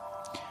air.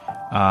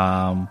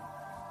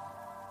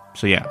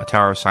 So yeah, a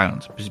tower of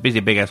silence. It's basically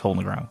a big ass hole in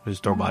the ground to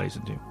store bodies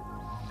into.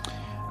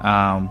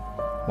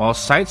 While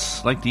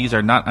sites like these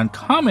are not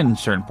uncommon in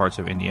certain parts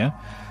of India,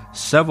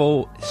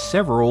 several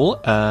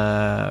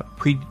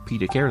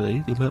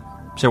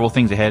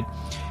things ahead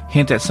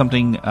hint at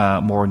something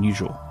more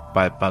unusual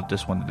about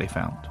this one that they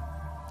found.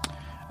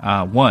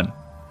 One,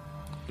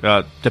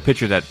 the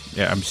picture that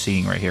I'm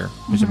seeing right here,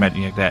 just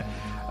imagining like that,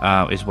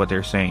 is what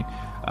they're saying.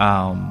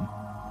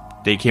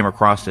 They came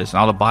across this, and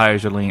all the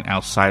bodies are laying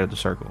outside of the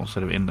circle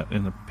instead of in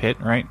the pit,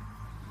 right?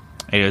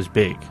 It was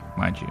big,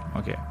 mind you.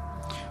 Okay,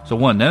 so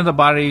one, none of the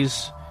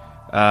bodies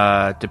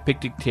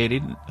depicted.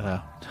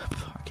 I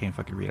can't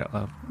fucking read out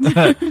loud.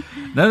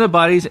 None of the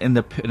bodies in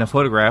the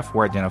photograph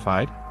were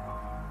identified,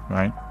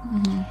 right?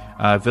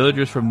 Mm-hmm.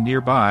 Villagers from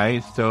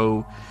nearby,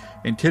 though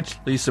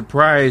intentionally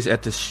surprised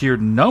at the sheer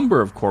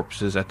number of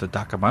corpses at the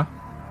Dakhama,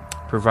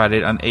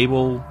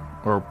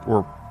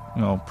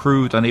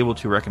 proved unable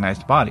to recognize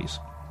the bodies.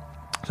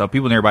 So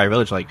people nearby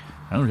village like,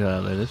 I don't know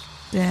how that is.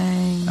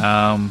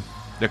 Dang.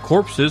 The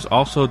corpses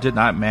also did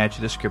not match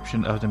the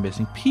description of the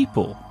missing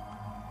people.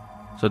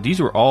 So these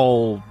were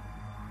all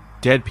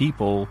dead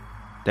people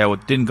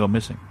that didn't go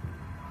missing.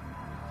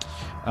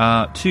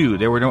 2,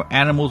 there were no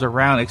animals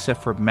around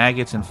except for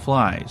maggots and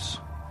flies.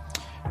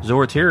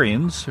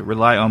 Zoroastrians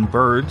rely on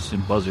birds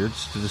and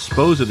buzzards to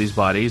dispose of these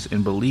bodies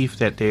in belief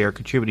that they are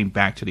contributing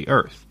back to the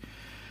earth.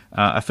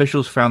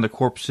 Officials found the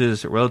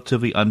corpses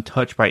relatively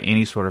untouched by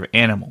any sort of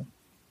animal.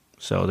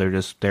 So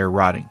they're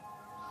rotting.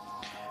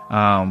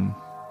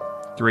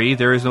 3,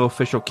 there is no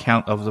official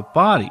count of the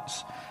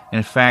bodies.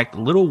 In fact,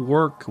 little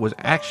work was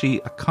actually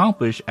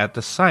accomplished at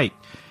the site,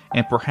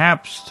 and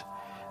perhaps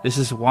this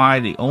is why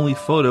the only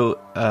photo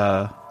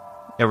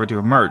ever to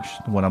emerge,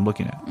 the one I'm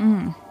looking at.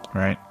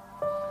 right?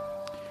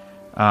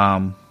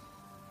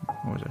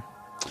 What was it?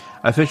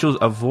 Officials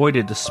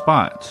avoided the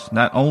spot,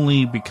 not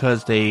only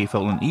because they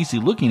felt uneasy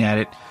looking at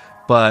it,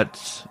 but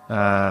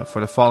for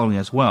the following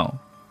as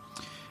well.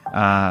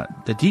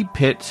 The deep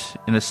pit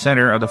in the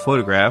center of the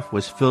photograph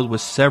was filled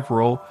with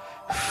several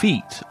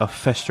feet of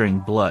festering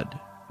blood.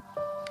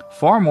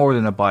 Far more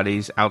than the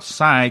bodies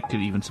outside could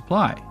even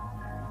supply.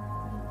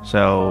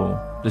 So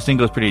this thing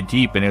goes pretty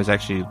deep, and it was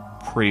actually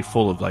pretty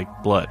full of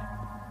like blood.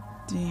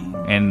 Dang.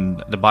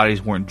 And the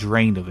bodies weren't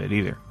drained of it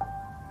either.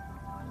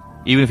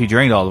 Even if you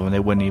drained all of them, they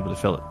wouldn't be able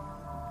to fill it.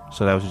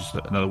 So that was just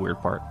another weird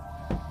part.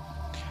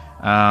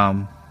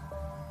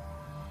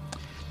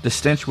 The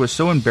stench was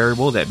so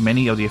unbearable that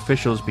many of the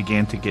officials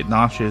began to get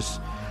nauseous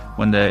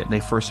when they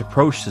first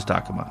approached the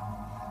Dakama.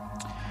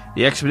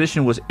 The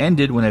expedition was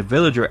ended when a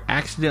villager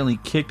accidentally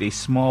kicked a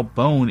small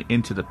bone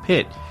into the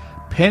pit,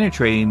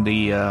 penetrating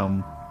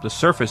the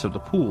surface of the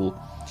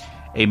pool.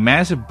 A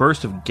massive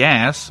burst of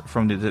gas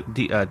from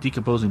the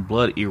decomposing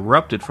blood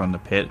erupted from the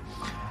pit,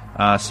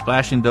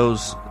 splashing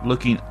those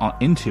looking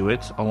into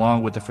it,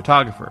 along with the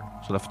photographer.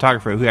 So the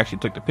photographer who actually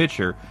took the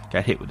picture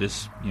got hit with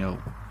this,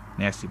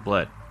 nasty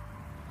blood.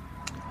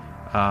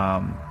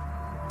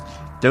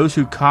 Those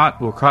who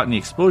were caught in the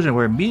explosion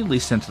were immediately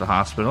sent to the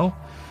hospital,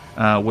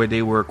 where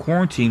they were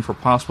quarantined for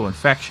possible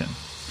infection.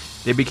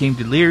 They became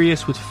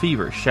delirious with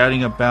fever,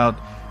 shouting about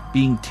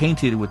being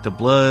tainted with the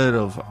blood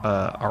of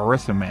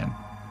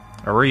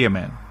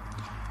Ariaman,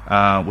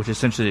 which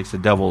essentially is the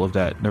devil of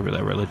that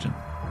religion.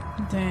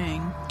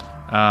 Dang.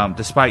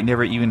 Despite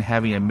never even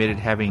having admitted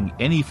having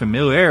any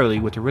familiarity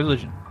with the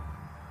religion.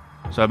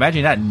 So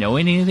imagine not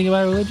knowing anything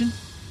about religion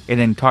and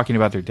then talking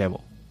about their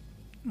devil.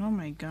 Oh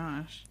my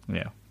gosh.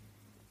 Yeah.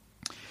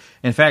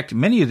 In fact,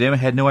 many of them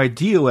had no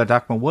idea what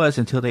Dakma was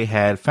until they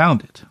had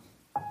found it.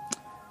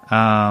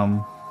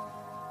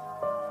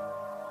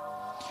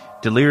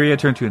 Deliria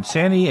turned to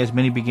insanity as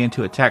many began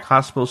to attack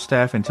hospital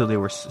staff until they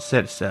were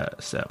sedated.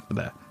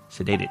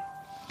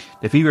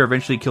 The fever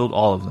eventually killed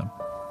all of them.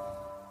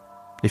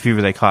 The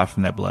fever they caught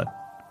from that blood.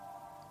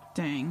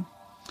 Dang.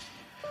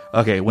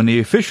 Okay, when the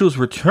officials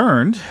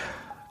returned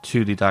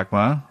to the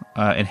Dakma,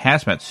 in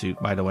hazmat suit,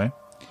 by the way,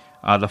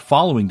 the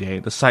following day,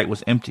 the site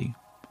was empty.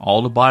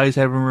 All the bodies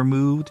had been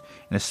removed,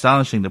 and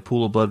astonishingly, the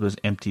pool of blood was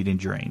emptied and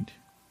drained.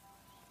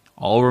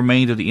 All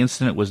remained of the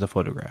incident was the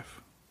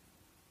photograph.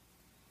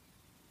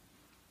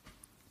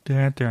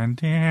 Dun, dun,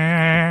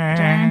 dun.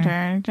 Dun,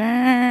 dun,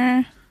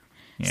 dun.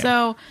 Yeah.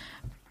 So,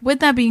 with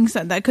that being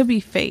said, that could be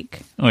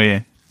fake. Oh,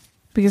 yeah.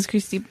 Because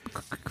Christy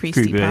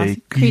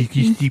pastas.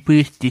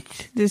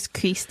 There's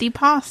Christy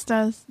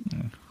pastas.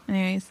 Yeah.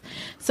 Anyways,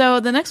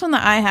 so the next one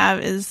that I have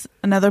is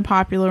another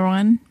popular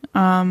one.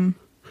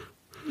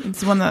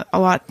 It's one that a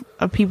lot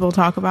of people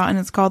talk about, and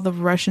it's called the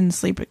Russian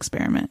sleep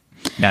experiment.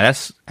 Now,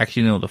 that's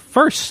actually the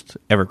first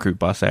ever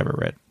creepypasta I ever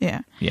read.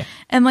 Yeah. Yeah.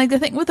 And like the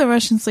thing with the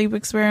Russian sleep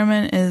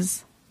experiment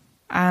is,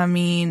 I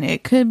mean,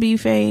 it could be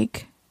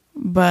fake,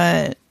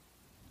 but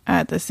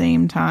at the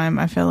same time,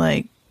 I feel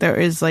like there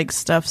is like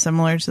stuff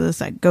similar to this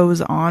that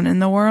goes on in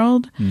the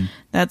world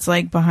that's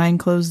like behind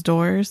closed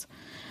doors.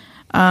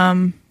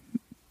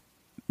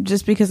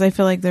 Just because I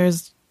feel like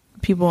there's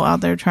people out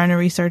there trying to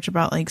research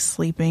about like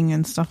sleeping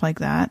and stuff like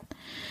that.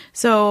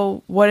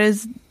 So what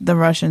is the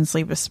Russian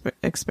sleep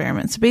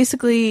experiment? So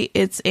basically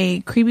it's a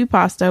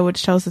creepypasta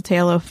which tells the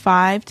tale of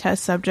 5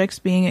 test subjects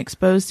being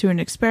exposed to an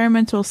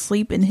experimental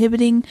sleep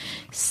inhibiting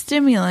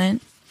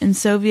stimulant in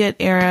Soviet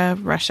era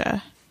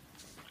Russia.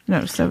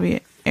 No,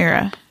 Soviet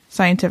era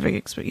scientific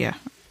experiment.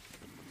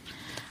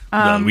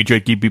 Yeah. We try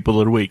to keep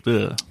people awake.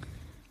 Ugh.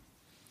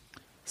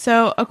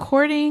 So,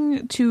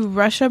 according to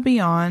Russia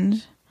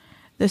Beyond,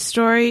 the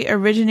story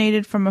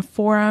originated from a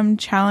forum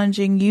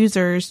challenging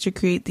users to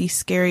create the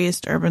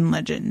scariest urban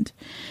legend.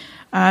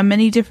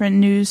 Many different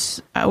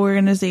news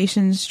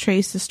organizations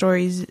trace the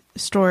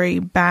story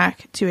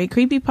back to a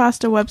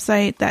creepypasta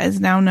website that is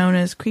now known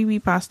as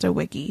Creepypasta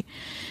Wiki.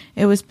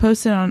 It was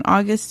posted on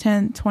August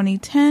 10th,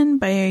 2010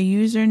 by a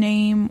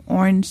username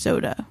Orange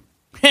Soda.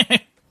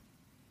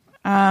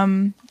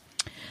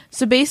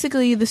 So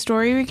basically, the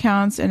story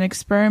recounts an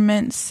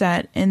experiment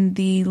set in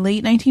the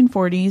late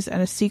 1940s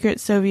at a secret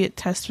Soviet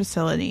test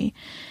facility.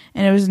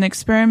 And it was an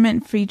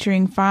experiment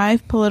featuring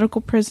 5 political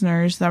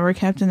prisoners that were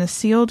kept in a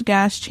sealed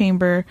gas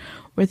chamber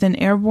with an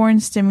airborne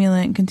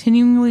stimulant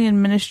continually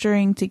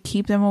administering to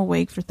keep them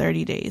awake for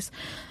 30 days.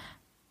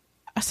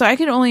 So I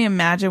could only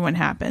imagine what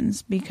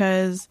happens,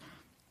 because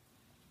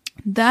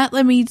that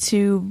led me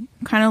to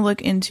kind of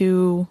look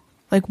into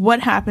like what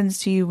happens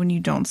to you when you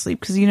don't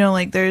sleep. Because,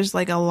 like there's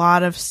like a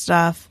lot of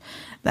stuff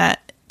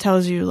that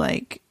tells you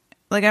like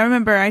I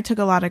remember I took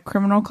a lot of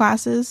criminal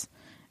classes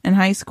in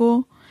high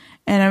school.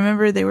 And I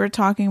remember they were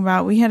talking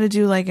about, we had to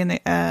do like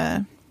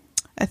a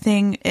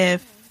thing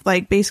if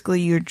like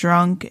basically you're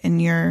drunk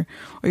and you're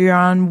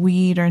on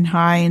weed or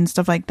high and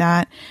stuff like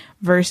that,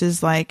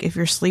 versus like if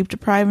you're sleep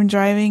deprived and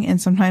driving,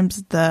 and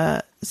sometimes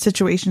the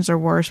situations are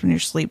worse when you're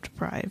sleep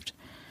deprived.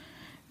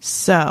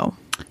 So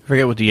I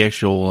forget what the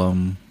actual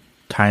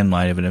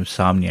timeline of an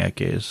insomniac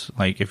is.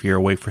 Like, if you're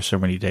awake for so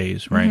many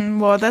days, right? Mm-hmm.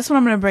 Well, that's what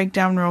I'm going to break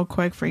down real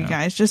quick for you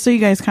guys, just so you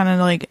guys kind of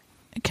like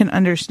can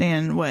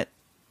understand what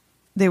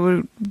they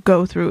would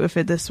go through if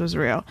this was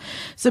real.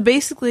 So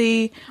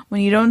basically,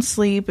 when you don't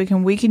sleep, it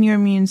can weaken your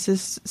immune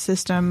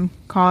system,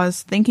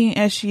 cause thinking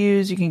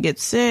issues, you can get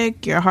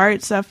sick, your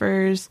heart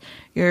suffers,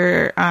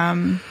 your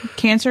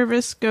cancer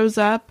risk goes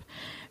up.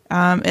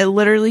 It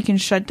literally can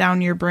shut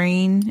down your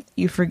brain.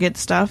 You forget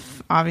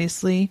stuff,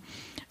 obviously.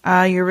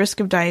 Your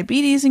risk of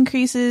diabetes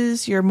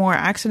increases, you're more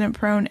accident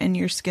prone, and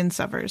your skin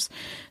suffers.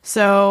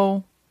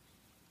 So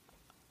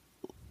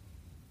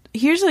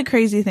here's the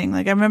crazy thing.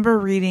 Like, I remember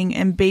reading,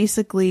 and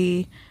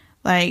basically,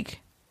 like,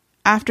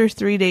 after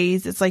 3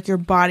 days, it's like your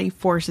body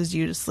forces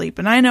you to sleep.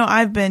 And I know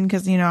I've been,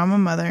 because, you know, I'm a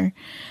mother.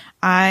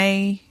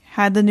 I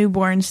had the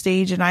newborn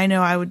stage, and I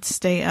know I would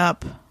stay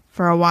up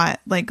for a while,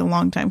 like a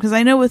long time. Because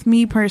I know with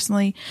me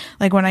personally,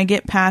 like, when I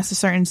get past a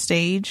certain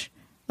stage,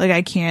 like,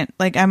 I can't,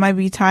 like, I might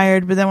be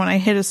tired, but then when I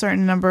hit a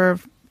certain number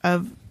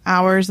of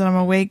hours that I'm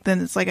awake,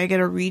 then it's like I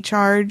get a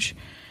recharge.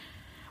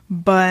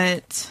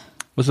 But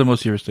What's the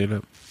most you ever stayed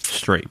up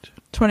straight?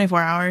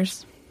 24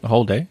 hours. The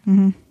whole day?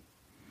 Mm-hmm.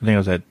 I think I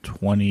was at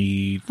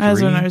 23. That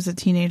was when I was a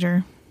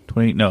teenager.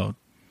 20, no.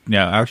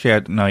 Yeah, actually, I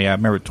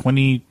remember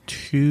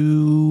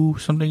 22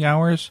 something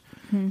hours.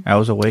 Mm-hmm. I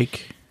was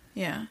awake.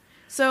 Yeah.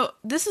 So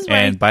this is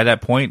and by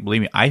that point,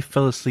 believe me, I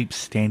fell asleep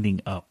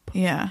standing up.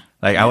 Yeah.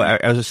 Like, yeah.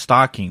 I was just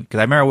stalking, because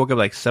I remember I woke up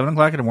like 7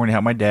 o'clock in the morning,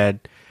 helped my dad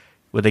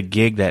with a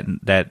gig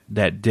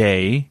that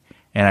day,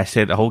 and I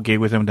stayed the whole gig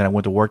with him. Then I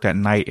went to work that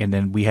night, and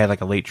then we had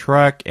like a late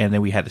truck, and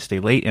then we had to stay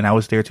late, and I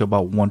was there till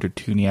about 1 or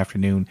 2 in the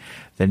afternoon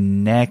the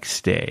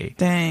next day.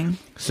 Dang.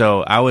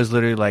 So I was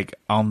literally like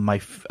on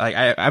my like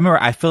I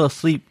remember I fell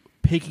asleep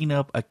picking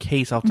up a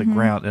case off the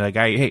ground, and a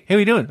guy, hey, what are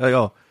you doing? Like,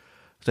 oh.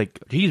 It's like,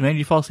 geez, man, did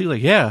you fall asleep?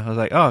 Like, yeah. I was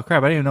like, oh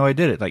crap, I didn't even know I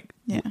did it. Like,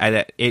 yeah.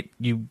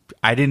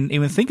 I didn't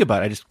even think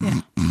about it. I just,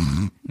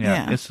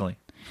 instantly.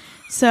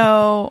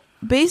 So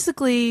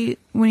basically,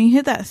 when you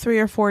hit that 3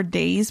 or 4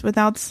 days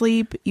without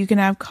sleep, you can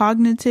have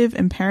cognitive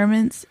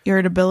impairments,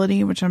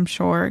 irritability, which I'm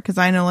sure, because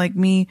I know, like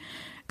me,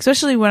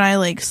 especially when I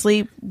like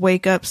sleep,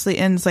 wake up,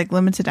 sleep, and it's like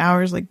limited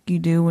hours, like you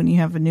do when you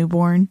have a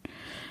newborn.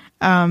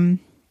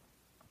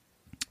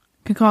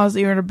 Can cause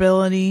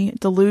irritability,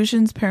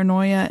 delusions,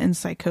 paranoia, and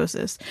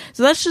psychosis.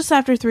 So that's just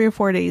after 3 or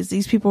 4 days.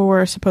 These people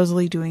were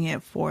supposedly doing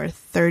it for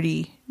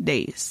 30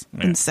 days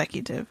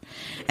consecutive.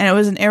 And it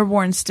was an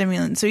airborne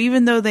stimulant. So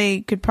even though they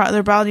could,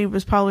 their body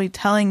was probably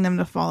telling them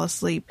to fall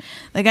asleep.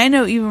 Like, I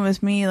know even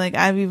with me, like,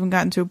 I've even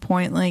gotten to a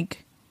point,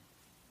 like,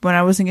 when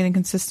I wasn't getting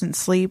consistent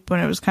sleep, when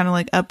it was kind of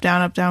like up,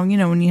 down, you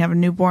know, when you have a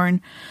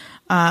newborn.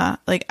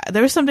 Like,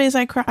 there were some days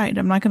I cried.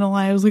 I'm not going to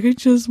lie. I was like, I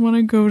just want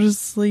to go to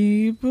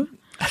sleep.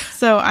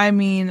 So, I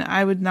mean,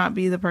 I would not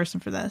be the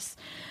person for this.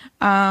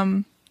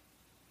 So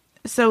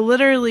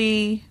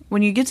literally,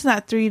 when you get to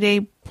that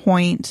 3-day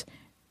point,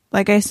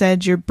 like I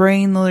said, your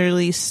brain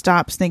literally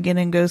stops thinking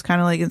and goes kind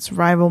of like in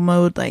survival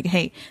mode. Like,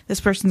 hey, this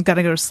person's got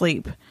to go to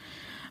sleep.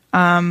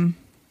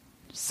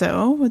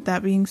 So with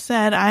that being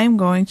said, I'm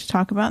going to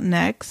talk about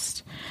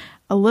next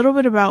a little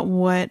bit about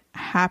what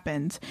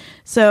happened.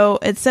 So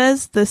it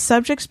says the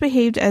subjects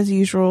behaved as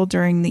usual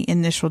during the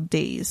initial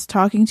days,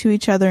 talking to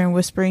each other and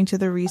whispering to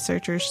the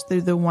researchers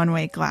through the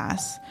one-way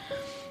glass.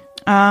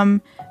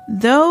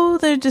 Though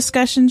the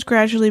discussions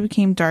gradually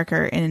became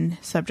darker in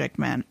subject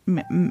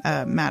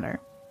matter.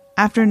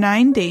 After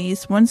 9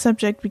 days, one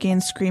subject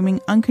began screaming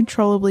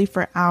uncontrollably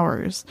for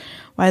hours,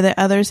 while the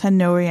others had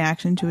no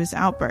reaction to his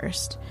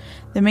outburst.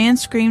 The man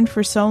screamed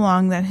for so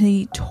long that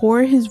he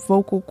tore his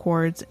vocal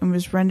cords and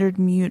was rendered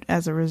mute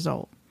as a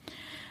result.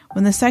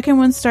 When the second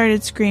one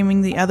started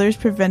screaming, the others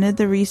prevented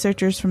the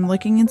researchers from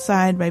looking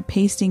inside by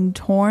pasting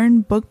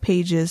torn book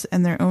pages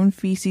and their own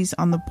feces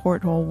on the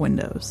porthole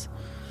windows.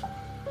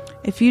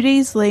 A few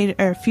days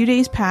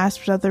passed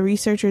without the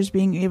researchers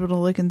being able to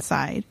look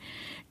inside,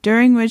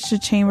 during which the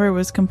chamber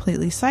was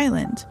completely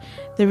silent.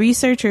 The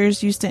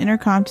researchers used the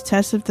intercom to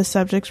test if the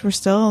subjects were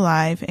still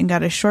alive and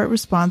got a short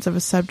response of a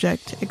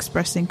subject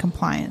expressing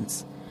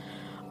compliance.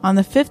 On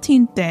the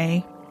 15th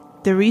day,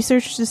 the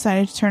researchers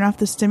decided to turn off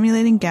the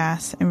stimulating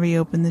gas and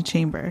reopen the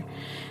chamber.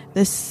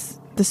 The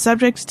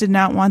subjects did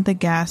not want the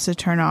gas to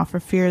turn off for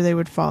fear they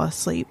would fall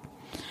asleep.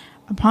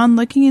 Upon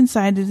looking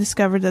inside, they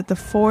discovered that the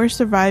 4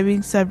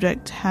 surviving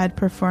subjects had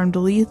performed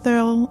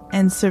lethal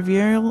and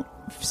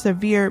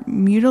severe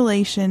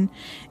mutilation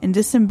and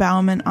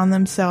disembowelment on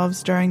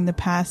themselves during the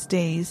past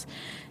days,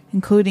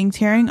 including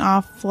tearing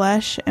off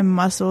flesh and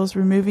muscles,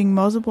 removing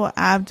multiple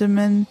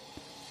abdominal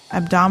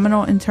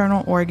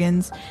internal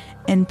organs,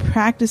 and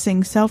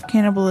practicing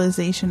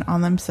self-cannibalization on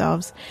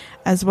themselves,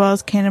 as well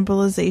as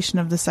cannibalization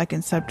of the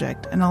second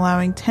subject, and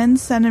allowing 10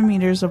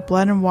 centimeters of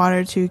blood and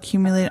water to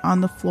accumulate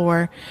on the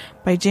floor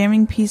by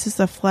jamming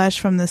pieces of flesh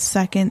from the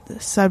second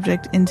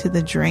subject into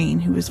the drain,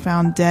 who was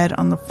found dead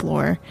on the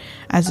floor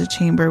as the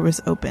chamber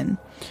was open.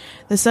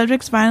 The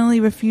subjects finally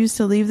refused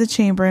to leave the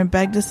chamber and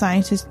begged the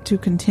scientists to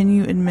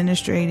continue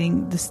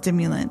administering the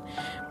stimulant,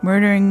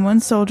 murdering one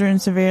soldier and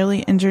severely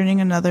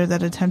injuring another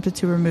that attempted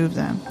to remove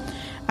them.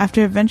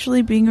 After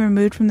eventually being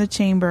removed from the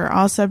chamber,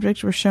 all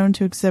subjects were shown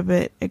to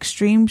exhibit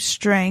extreme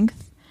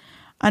strength,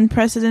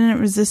 unprecedented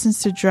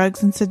resistance to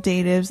drugs and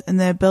sedatives, and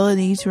the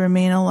ability to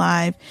remain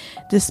alive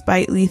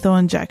despite lethal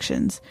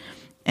injections,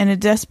 and a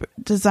desperate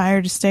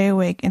desire to stay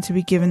awake and to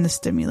be given the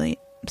stimulant.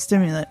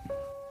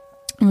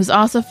 It was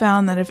also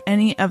found that if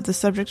any of the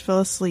subjects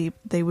fell asleep,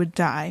 they would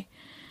die.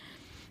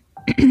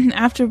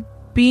 After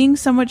being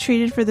somewhat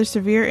treated for their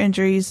severe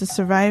injuries, the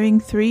surviving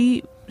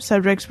 3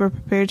 subjects were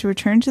prepared to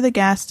return to the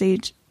gas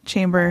stage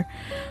chamber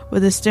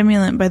with a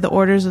stimulant by the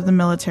orders of the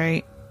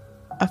military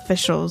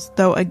officials,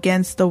 though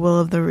against the will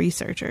of the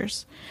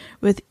researchers,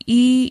 with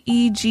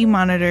EEG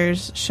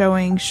monitors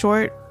showing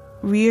short,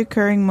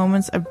 reoccurring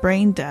moments of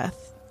brain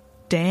death.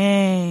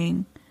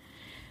 Dang.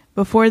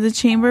 Before the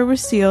chamber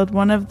was sealed,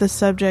 one of the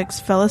subjects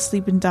fell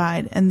asleep and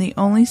died, and the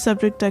only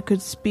subject that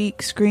could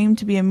speak screamed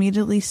to be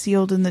immediately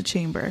sealed in the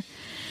chamber.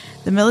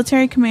 The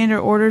military commander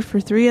ordered for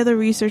 3 other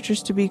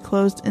researchers to be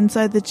closed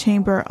inside the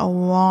chamber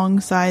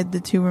alongside the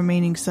 2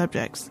 remaining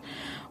subjects.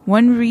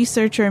 One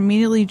researcher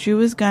immediately drew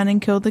his gun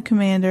and killed the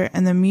commander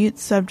and the mute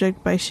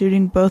subject by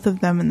shooting both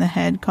of them in the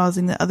head,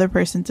 causing the other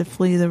person to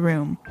flee the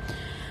room.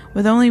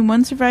 With only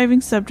one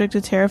surviving subject,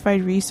 a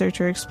terrified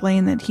researcher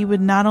explained that he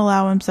would not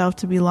allow himself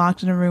to be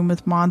locked in a room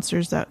with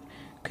monsters that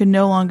could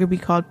no longer be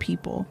called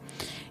people.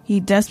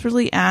 He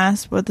desperately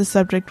asked what the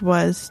subject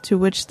was, to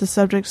which the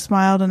subject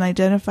smiled and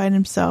identified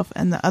himself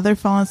and the other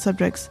fallen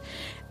subjects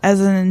as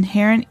an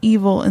inherent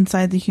evil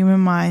inside the human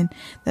mind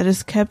that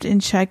is kept in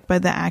check by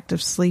the act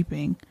of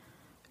sleeping.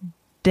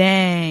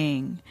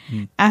 Dang.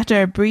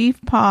 After a brief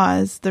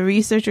pause, the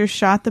researcher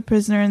shot the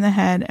prisoner in the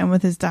head, and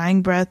with his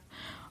dying breath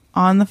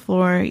on the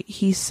floor,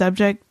 the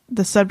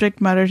subject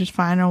muttered his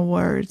final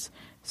words,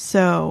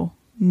 "So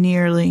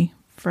nearly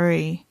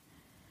free."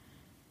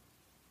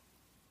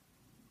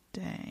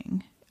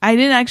 Dang. I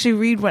didn't actually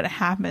read what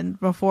happened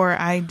before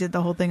I did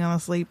the whole thing on the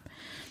sleep.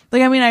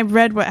 Like, I mean, I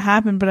read what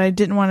happened, but I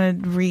didn't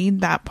want to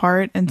read that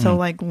part until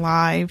like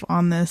live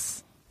on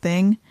this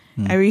thing.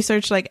 I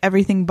researched like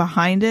everything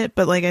behind it,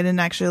 but like I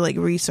didn't actually like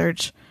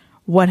research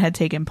what had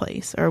taken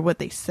place or what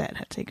they said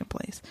had taken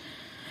place.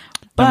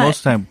 But most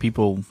of the time,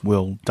 people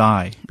will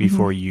die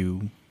before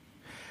you.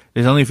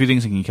 There's only a few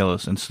things that can kill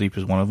us, and sleep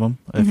is one of them.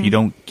 If you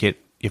don't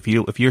get, if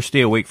you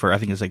stay awake for, I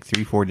think it's like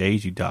 3-4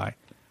 days, you die.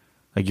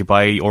 Like your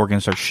body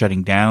organs start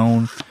shutting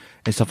down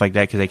and stuff like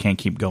that because they can't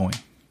keep going.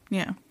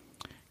 Yeah.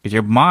 Because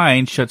your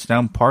mind shuts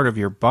down part of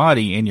your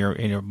body, and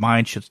your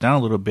mind shuts down a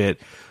little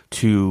bit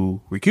to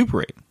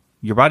recuperate.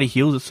 Your body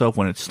heals itself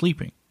when it's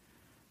sleeping,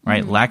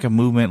 right? Lack of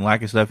movement,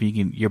 lack of stuff.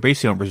 You're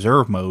basically on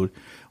reserve mode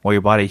while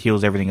your body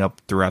heals everything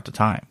up throughout the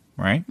time,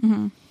 right?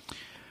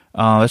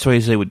 That's why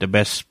they say the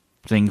best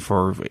thing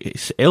for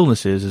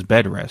illnesses is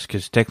bed rest,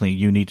 because technically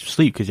you need to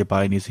sleep because your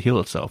body needs to heal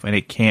itself, and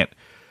it can't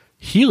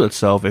heal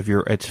itself if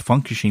it's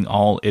functioning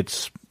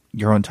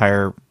your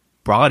entire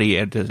body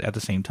at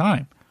the same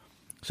time.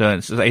 So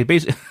it's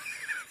basically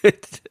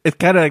it's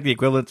kind of like the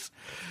equivalence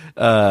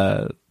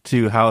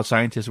to how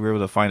scientists were able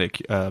to find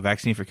a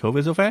vaccine for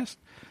COVID so fast,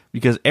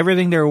 because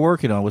everything they were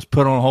working on was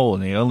put on hold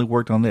and they only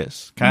worked on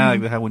this. Kind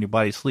of like how when your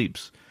body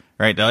sleeps,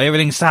 right? Now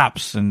everything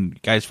stops and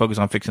guys focus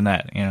on fixing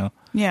that, you know?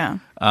 Yeah.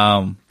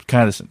 Kind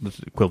of the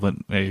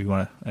equivalent, maybe you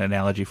want an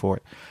analogy for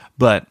it.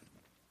 But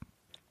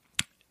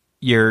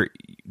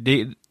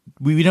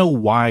we know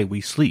why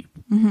we sleep.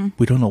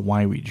 We don't know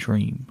why we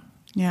dream.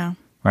 Yeah.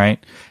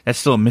 Right? That's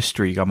still a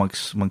mystery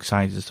amongst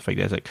scientists and stuff like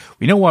that. It's like,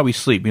 we know why we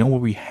sleep. We know why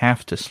we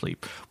have to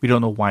sleep. We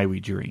don't know why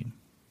we dream.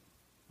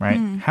 Right?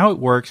 How it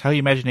works, how your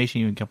imagination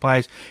even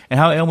complies, and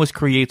how it almost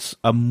creates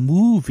a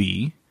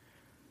movie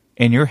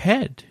in your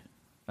head.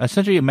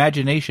 Essentially,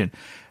 imagination.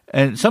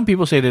 And some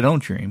people say they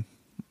don't dream.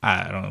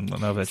 I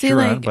don't know if that's true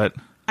or not, but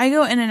I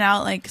go in and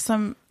out,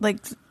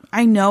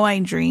 I know I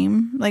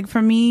dream. Like,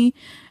 for me,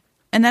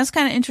 and that's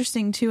kind of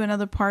interesting too.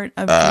 Another part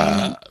of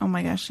dreaming, oh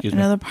my gosh,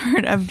 another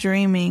part of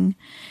dreaming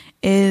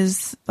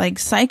is like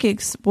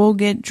psychics will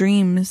get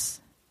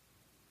dreams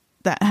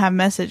that have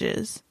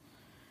messages.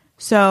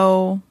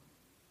 So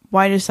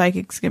why do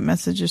psychics get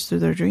messages through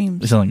their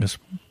dreams? It sounds like it's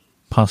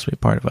possibly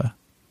part of a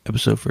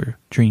episode for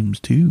dreams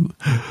too.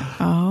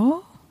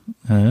 Oh.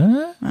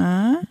 Anyway,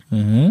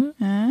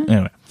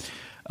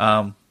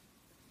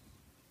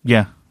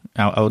 yeah,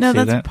 I would say that. No,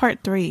 that's part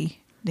 3.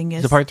 Dingus.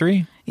 Is it part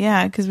 3?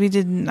 Yeah, because we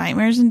did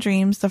Nightmares and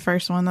Dreams, the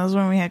first one. That was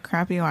when we had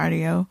crappy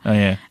audio. Oh,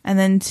 yeah. And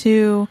then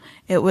 2,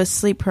 it was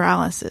sleep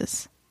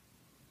paralysis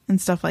and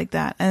stuff like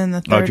that. And then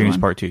the third Dreams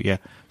one. part 2, yeah.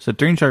 So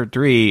Dreams part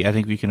 3, I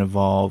think we can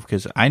evolve,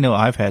 because I know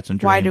I've had some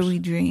dreams. Why do we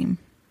dream?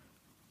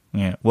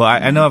 Yeah. Well,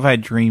 I know I've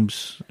had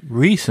dreams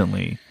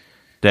recently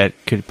that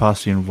could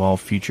possibly involve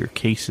future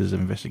cases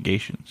of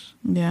investigations.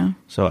 Yeah.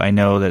 So I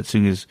know that as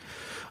soon as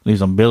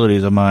these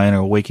abilities of mine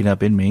are waking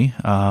up in me,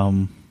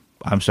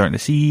 I'm starting to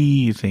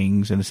see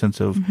things in the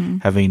sense of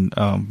having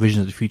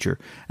visions of the future.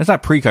 It's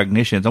not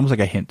precognition. It's almost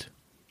like a hint.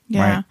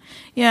 Yeah. Right?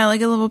 Yeah,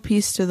 like a little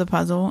piece to the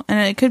puzzle. And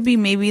it could be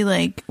maybe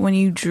like when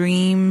you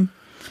dream,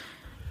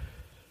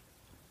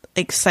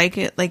 like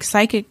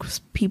psychic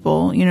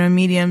people, you know,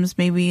 mediums,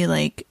 maybe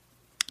like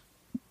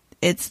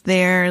it's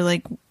there,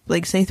 like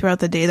say throughout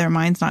the day their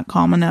mind's not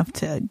calm enough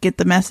to get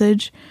the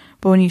message,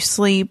 but when you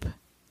sleep,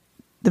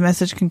 the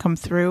message can come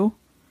through.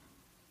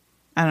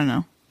 I don't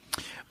know.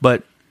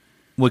 But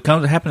what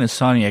comes to happen to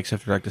insomniacs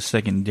after like the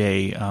second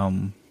day,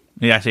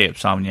 I say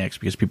insomniacs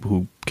because people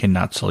who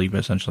cannot sleep,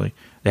 essentially,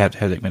 they have to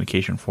have that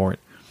medication for it.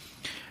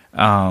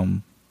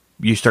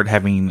 You start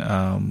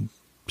having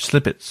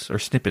snippets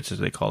as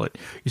they call it.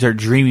 You start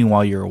dreaming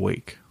while you're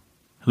awake,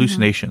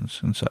 hallucinations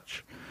and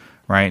such,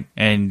 right?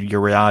 And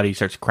your reality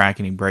starts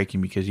cracking and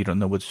breaking because you don't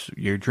know what's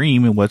your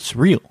dream and what's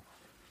real,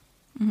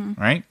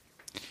 right?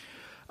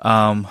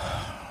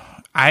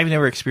 I've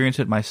never experienced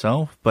it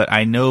myself, but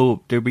I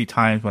know there'll be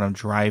times when I'm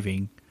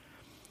driving.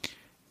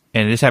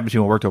 And this happens to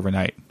me when I worked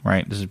overnight,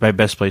 right? This is my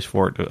best place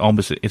for it.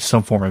 It's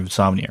some form of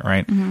insomnia,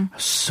 right? I'm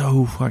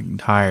so fucking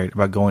tired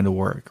about going to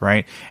work,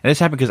 right? And this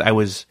happened because I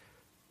was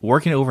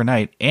working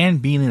overnight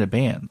and being in a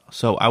band.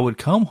 So I would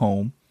come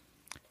home,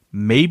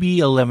 maybe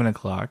 11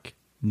 o'clock,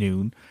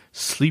 noon,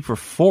 sleep for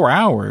 4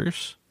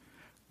 hours,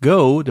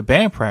 go to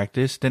band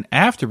practice, then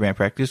after band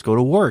practice, go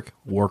to work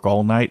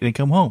all night, and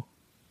come home,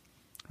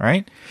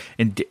 right?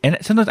 And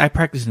sometimes I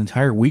practiced an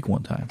entire week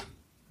one time,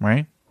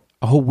 right?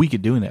 A whole week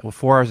of doing that with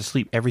 4 hours of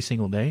sleep every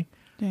single day.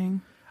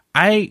 Dang.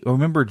 I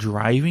remember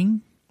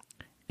driving,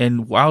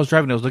 and while I was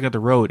driving, I was looking at the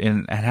road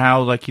and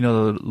how, like, you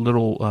know, the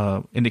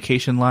little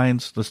indication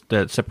lines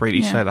that separate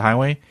each side of the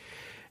highway.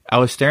 I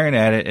was staring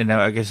at it, and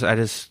I guess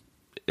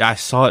I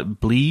saw it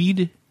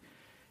bleed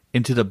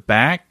into the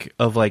back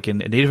of like a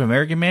Native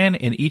American man,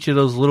 and each of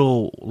those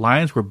little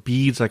lines were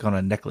beads, like on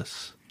a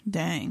necklace.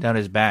 Dang. Down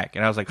his back,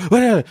 and I was like,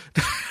 what?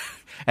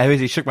 I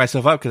basically shook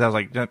myself up because I was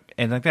like,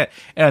 and like that.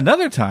 And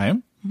another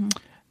time.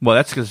 Well,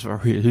 that's because I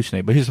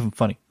hallucinate, but here's something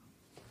funny.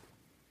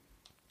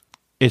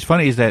 It's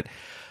funny is that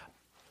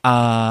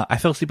I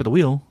fell asleep at the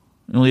wheel,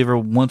 only ever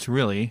once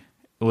really,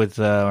 with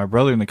my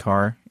brother in the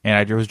car, and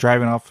I was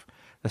driving off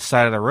the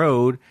side of the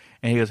road,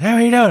 and he goes, "How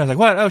are you doing?" I was like,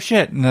 "What? Oh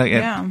shit!" And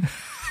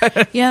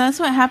yeah, that's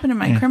what happened in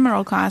my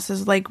criminal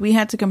classes. Like we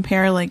had to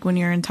compare like when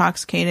you're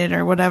intoxicated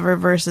or whatever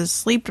versus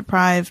sleep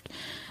deprived,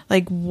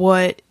 like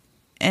what,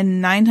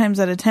 and 9 times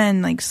out of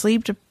 10, like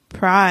sleep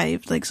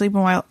deprived,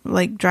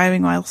 like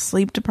driving while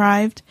sleep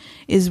deprived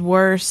is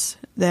worse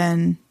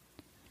than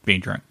being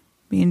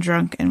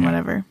drunk and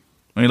whatever.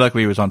 I mean,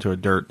 luckily he was onto a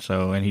dirt,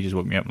 and he just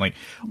woke me up. I'm like,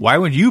 why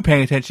would you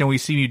pay attention when you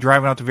see me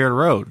driving out the Vera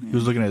road? He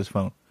was looking at his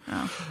phone.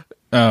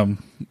 Oh.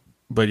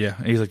 But yeah,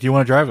 he's like, do you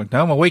want to drive? I'm like,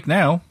 no, I'm awake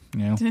now.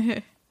 You know.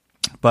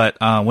 But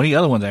one of the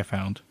other ones I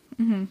found,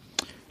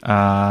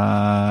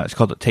 it's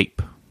called The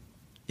Tape.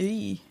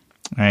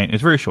 Right,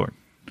 it's very short.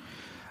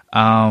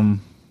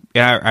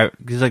 Yeah,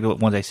 these are like the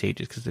ones I say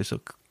just because they're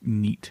so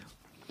neat.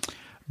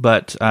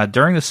 But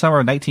during the summer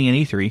of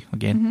 1983,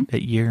 again,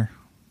 that year,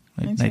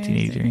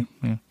 1983,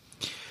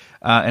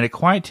 in a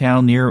quiet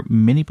town near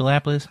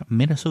Minneapolis,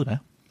 Minnesota,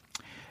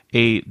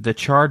 the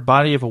charred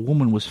body of a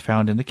woman was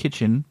found in the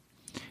kitchen,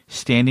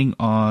 standing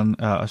on.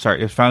 It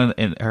was found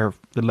in her.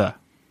 The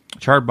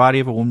charred body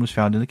of a woman was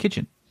found in the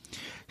kitchen,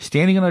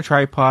 standing on a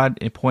tripod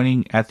and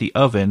pointing at the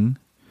oven.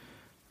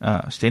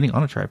 Standing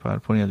on a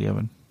tripod, pointing at the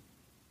oven.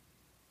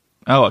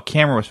 Oh, a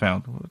camera was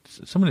found.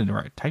 Someone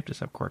didn't type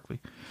this up correctly.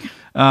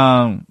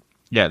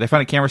 Yeah, they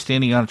found a camera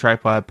standing on a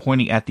tripod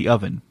pointing at the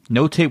oven.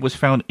 No tape was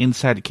found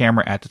inside the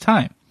camera at the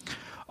time.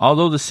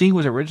 Although the scene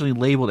was originally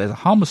labeled as a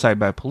homicide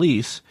by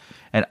police,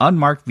 an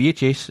unmarked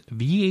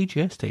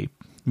VHS tape,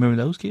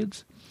 remember those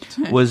kids,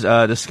 was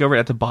discovered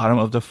at the bottom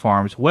of the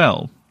farm's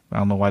well. I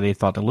don't know why they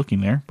thought they're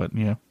looking there, but,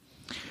 you know,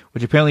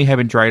 which apparently had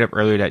been dried up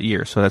earlier that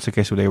year, so that's the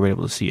case where they were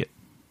able to see it.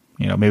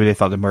 You know, maybe they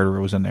thought the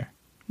murderer was in there.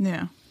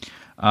 Yeah.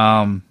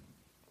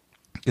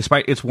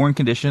 Despite its worn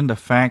condition, the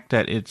fact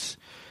that it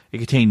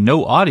contained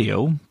no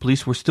audio,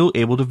 police were still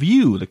able to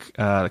view the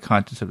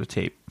contents of the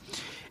tape.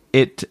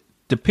 It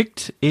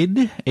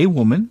depicted a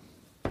woman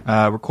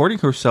recording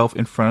herself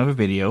in front of a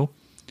video,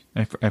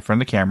 in front of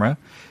the camera,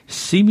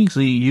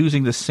 seemingly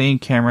using the same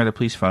camera the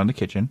police found in the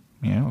kitchen.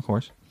 Yeah, of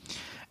course.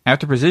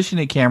 After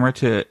positioning the camera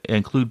to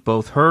include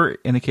both her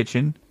in the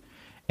kitchen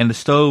and the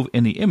stove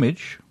in the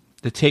image,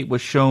 the tape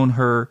was shown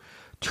her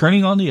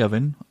turning on the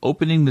oven,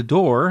 opening the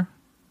door,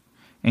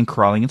 and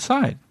crawling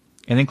inside,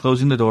 and then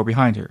closing the door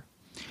behind her.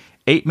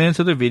 8 minutes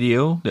of the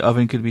video, the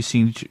oven could be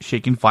seen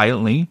shaking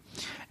violently,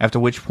 after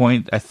which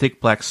point a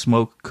thick black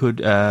smoke could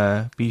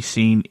be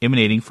seen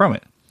emanating from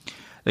it.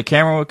 The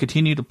camera would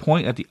continue to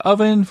point at the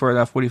oven for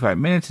about 45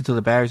 minutes until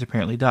the batteries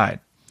apparently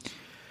died.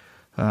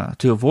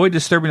 To avoid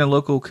disturbing the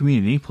local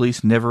community,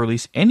 police never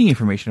released any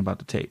information about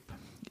the tape,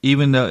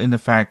 even in the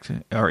fact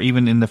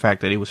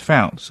that it was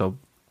found. So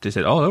they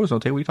said, "Oh, there was no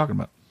tape. What are you talking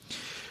about?"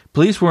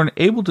 Police weren't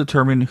able to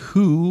determine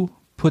who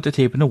put the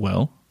tape in the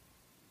well,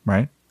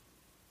 right?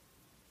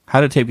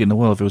 How did the tape get in the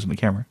well if it was in the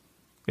camera?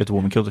 If the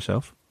woman killed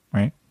herself,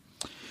 right?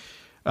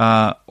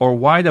 or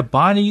why the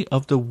body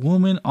of the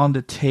woman on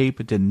the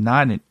tape did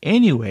not in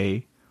any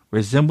way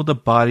resemble the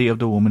body of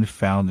the woman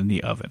found in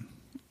the oven.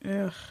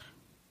 Ugh.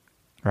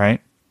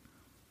 Right?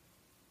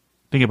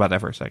 Think about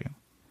that for a second.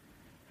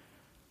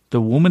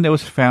 The woman that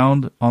was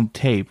found on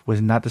tape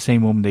was not the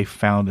same woman they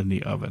found in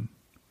the oven.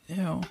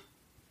 Ew.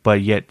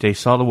 But yet they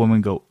saw the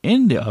woman go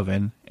in the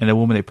oven, and the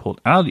woman they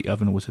pulled out of the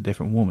oven was a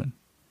different woman.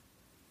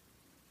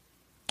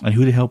 And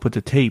who the hell put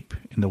the tape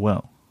in the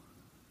well?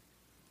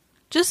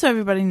 Just so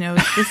everybody knows,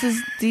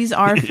 these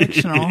are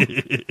fictional,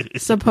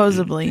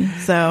 supposedly.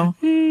 So,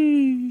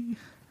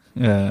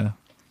 yeah.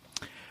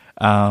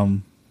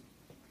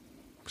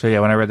 So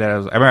yeah, when I read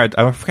that,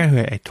 I forgot who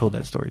I told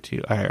that story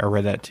to. I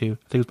read that too.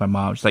 I think it was my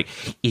mom. She's like,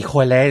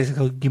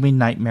 "Híjole, give me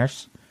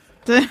nightmares."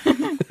 But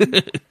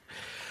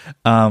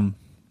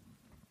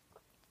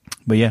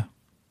yeah,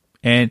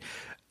 and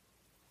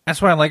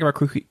that's what I like about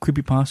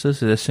creepypastas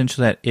is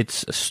essentially that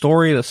it's a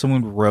story that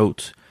someone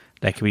wrote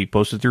that can be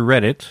posted through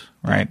Reddit,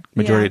 right?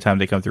 Majority of the time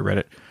they come through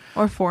Reddit.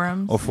 Or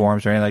forums. Or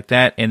anything like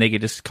that, and they get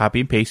just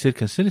copy and pasted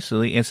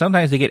consistently, and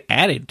sometimes they get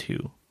added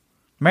to.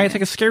 Right? It's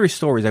like a scary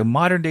stories, like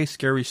modern day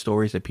scary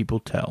stories that people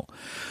tell.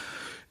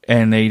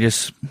 And they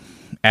just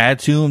add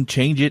to them,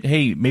 change it,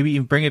 hey, maybe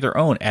even bring it their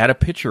own, add a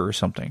picture or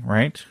something,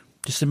 right?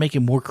 Just to make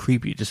it more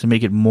creepy, just to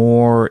make it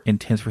more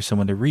intense for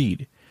someone to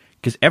read.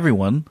 Because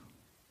everyone,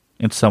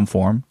 in some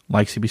form,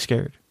 likes to be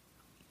scared.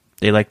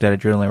 They like that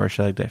adrenaline rush,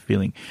 they like that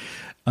feeling.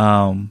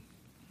 Yeah,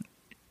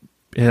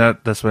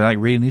 that's why I like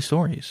reading these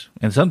stories.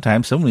 And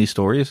sometimes some of these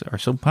stories are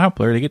so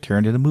popular they get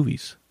turned into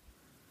movies.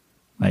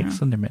 Like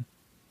Slenderman.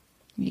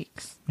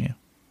 Yeeks. Yeah.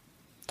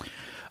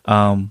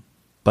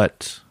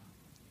 But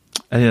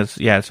I think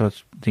so I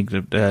think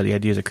the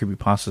ideas of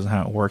creepypastas and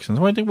how it works. And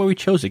so I think why we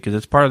chose it, because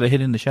it's part of the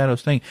hidden in the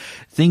shadows thing.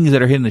 Things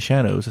that are hidden in the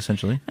shadows,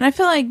 essentially. And I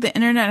feel like the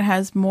internet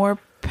has more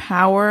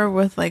power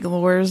with like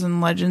lores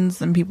and legends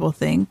than people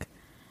think.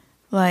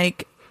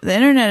 Like, the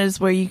internet is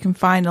where you can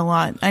find a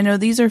lot. I know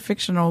these are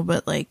fictional,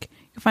 but like,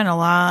 you can find a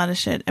lot of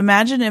shit.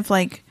 Imagine if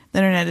like the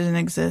internet didn't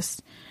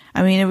exist.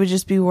 I mean, it would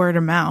just be word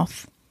of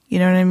mouth. You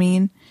know what I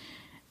mean?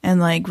 And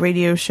like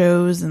radio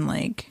shows and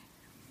like,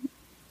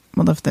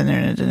 well, if the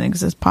internet didn't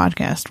exist,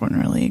 podcast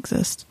wouldn't really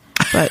exist.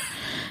 But,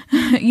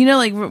 you know,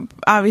 like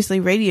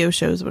obviously radio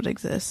shows would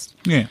exist.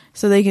 Yeah.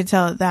 So they could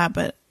tell it that.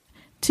 But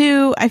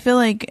two, I feel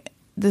like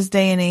this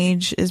day and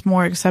age is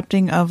more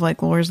accepting of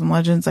like lores and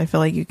legends. I feel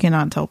like you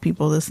cannot tell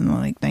people this in the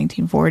like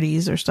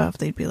 1940s or stuff.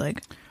 They'd be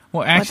like,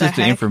 well, access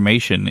to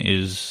information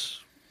is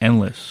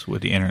endless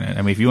with the internet.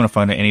 I mean, if you want to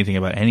find out anything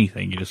about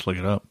anything, you just look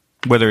it up,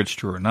 whether it's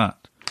true or not.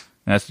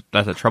 And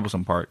that's the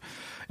troublesome part.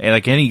 And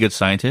like any good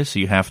scientist,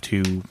 you have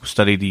to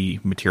study the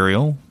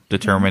material,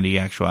 determine the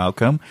actual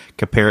outcome,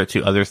 compare it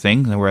to other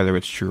things, and whether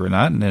it's true or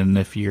not. And then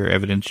if your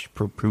evidence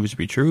proves to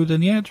be true,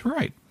 then yeah, it's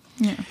right.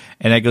 yeah.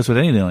 And that goes with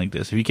anything like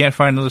this. If you can't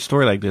find another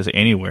story like this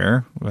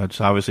anywhere, well,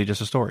 it's obviously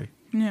just a story.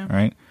 Yeah.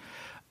 Right?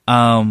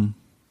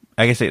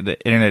 I guess the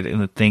internet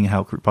and the thing,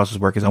 how creepypastas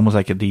work, is almost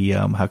like the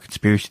how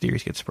conspiracy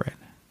theories get spread.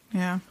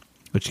 Yeah.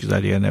 Which is the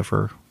idea in there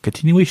for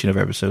continuation of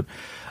episode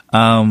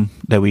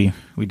that we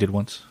did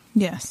once.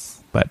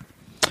 Yes. But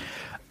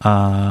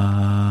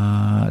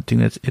I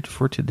think that's it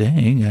for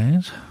today,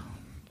 guys.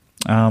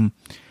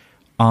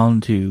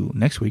 On to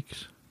next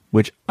week's,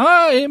 which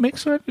I am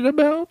excited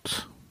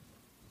about.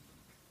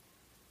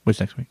 What's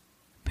next week?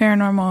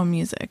 Paranormal and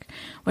music,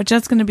 which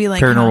that's going to be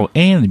like paranormal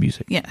and the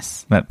music.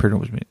 Yes. Not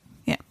paranormal music.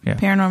 Yeah. Yeah.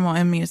 Paranormal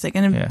and music.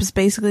 And it's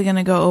basically going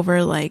to go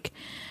over like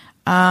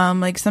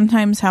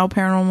sometimes how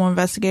paranormal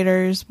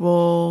investigators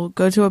will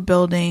go to a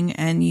building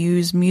and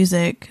use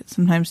music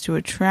sometimes to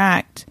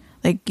attract,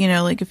 like, you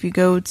know, like if you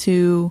go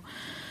to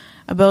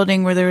a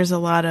building where there was a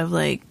lot of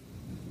like,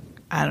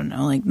 I don't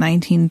know, like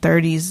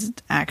 1930s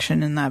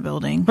action in that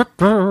building.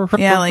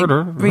 Yeah, like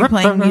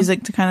replaying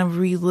music to kind of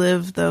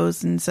relive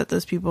those and set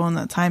those people in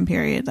that time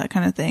period, that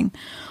kind of thing.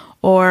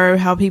 Or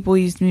how people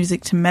use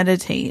music to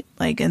meditate,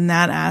 like in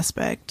that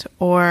aspect.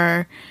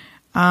 Or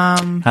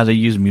how they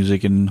use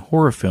music in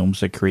horror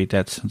films that create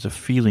that sense of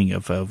feeling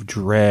of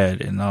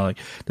dread, and all, like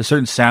the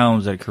certain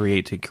sounds that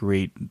create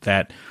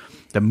that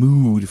the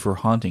mood for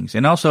hauntings.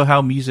 And also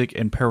how music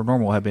and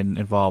paranormal have been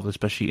involved,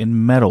 especially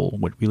in metal,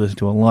 which we listen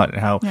to a lot,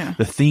 and how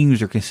the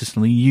themes are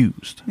consistently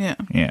used. Yeah.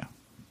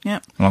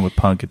 Along with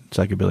punk and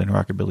psychobilly and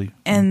rockabilly.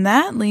 And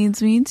that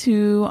leads me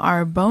to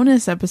our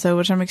bonus episode,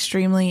 which I'm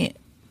extremely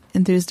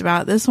enthused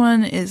about. This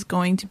one is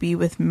going to be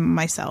with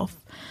myself.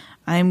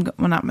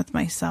 Not with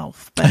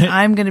myself, but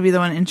I'm going to be the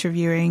one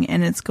interviewing,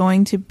 and it's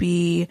going to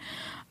be,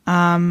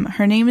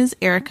 her name is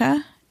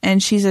Erica,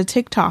 and she's a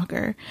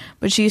TikToker,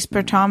 but she's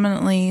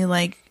predominantly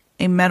like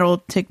a metal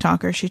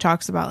TikToker. She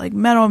talks about like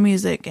metal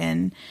music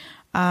and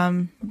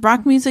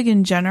rock music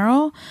in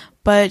general,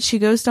 but she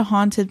goes to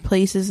haunted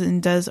places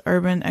and does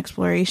urban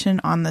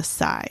exploration on the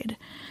side.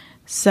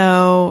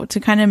 So to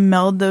kind of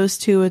meld those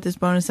two with this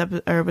bonus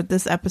with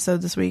this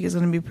episode this week is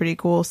going to be pretty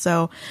cool.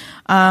 So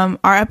our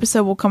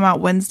episode will come out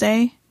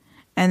Wednesday,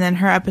 and then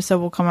her episode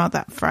will come out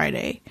that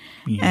Friday.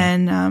 Yeah.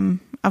 And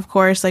of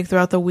course, like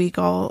throughout the week,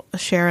 I'll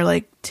share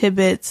like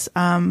tidbits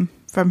from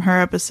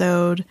her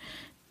episode,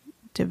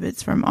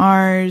 tidbits from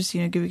ours,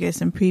 you know, give you guys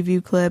some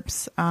preview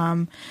clips.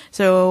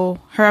 So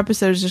her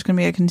episode is just going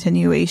to be a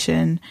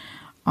continuation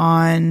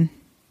on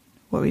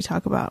what we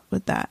talk about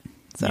with that.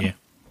 So yeah.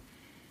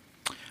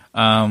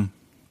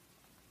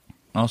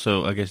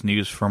 Also, I guess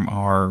news from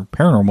our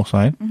paranormal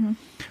side.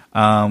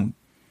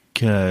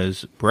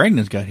 Because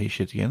Brandon's got his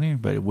shit together,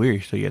 but we're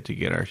still yet to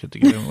get our shit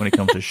together when it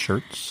comes to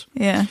shirts.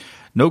 Yeah.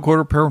 No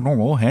Quarter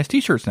Paranormal has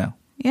t-shirts now.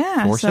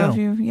 Yeah. For so sale. if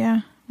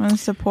you want to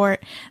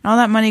support, and all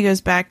that money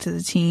goes back to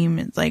the team.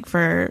 It's like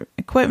for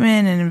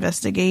equipment and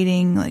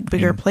investigating like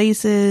bigger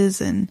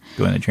places and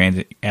going to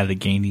transit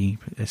Allegheny,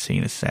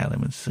 seeing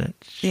asylum and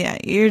such. Yeah,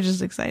 you're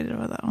just excited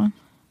about that one.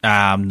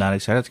 I'm not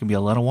excited. It's going to be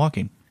a lot of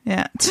walking.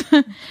 Yeah.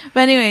 But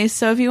anyway,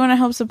 so if you want to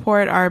help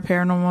support our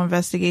paranormal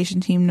investigation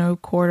team, No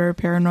Quarter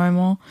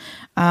Paranormal,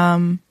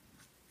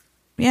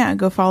 yeah,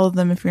 go follow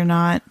them if you're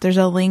not. There's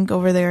a link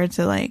over there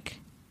to like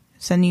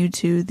send you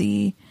to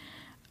the,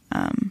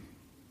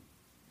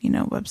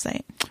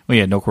 website. Well,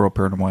 yeah, No Quarter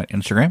Paranormal at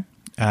Instagram.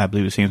 I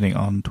believe the same thing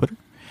on Twitter.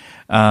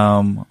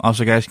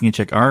 Also, guys, can you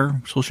check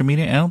our social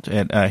media out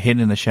at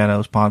Hidden in the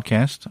Shadows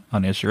Podcast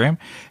on Instagram,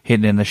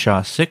 Hidden in the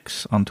Shaw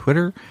 6 on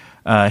Twitter,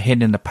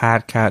 Hidden in the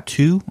Podcast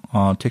 2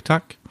 on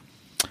TikTok.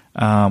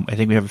 I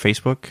think we have a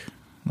Facebook.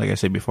 Like I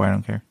said before, I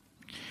don't care.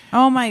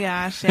 Oh my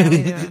gosh, yeah,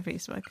 we do have a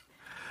Facebook.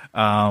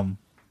 I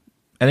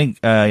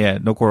think,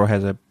 No Quarter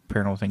has a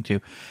paranormal thing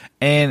too.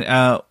 And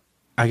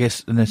I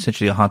guess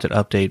essentially a haunted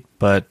update,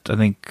 but I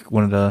think I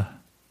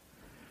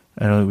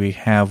don't know, we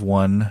have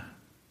one.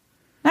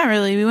 Not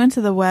really. We went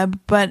to the web,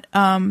 but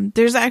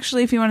there's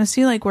actually, if you want to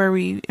see like where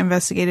we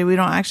investigated, we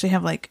don't actually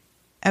have like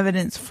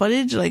evidence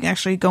footage, like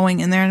actually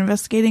going in there and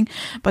investigating,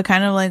 but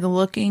kind of like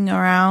looking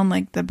around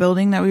like the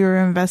building that we were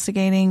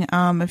investigating.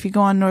 If you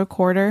go on No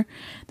Quarter,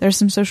 there's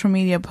some social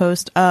media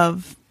posts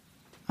of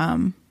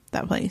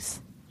that place.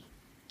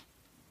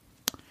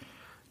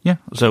 Yeah,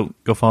 so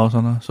go follow us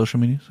on the social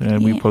medias.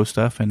 We post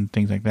stuff and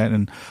things like that,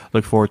 and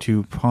look forward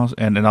to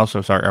and also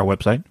our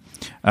website,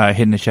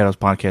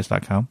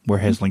 hiddentheshadowspodcast.com, where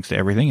it has links to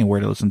everything and where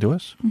to listen to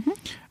us.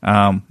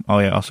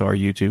 Also our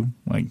YouTube,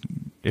 like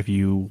if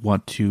you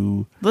want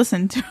to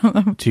listen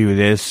to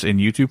this in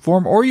YouTube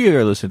form, or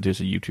you listen to this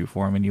in YouTube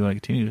form and you want to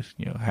continue this,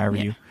 however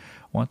you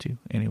want to,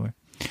 anywhere.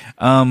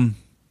 But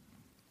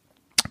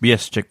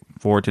yes, check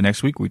forward to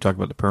next week. We talk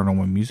about the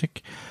paranormal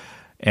music,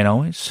 and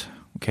always.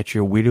 We'll catch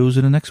your weirdos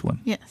in the next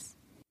one. Yes.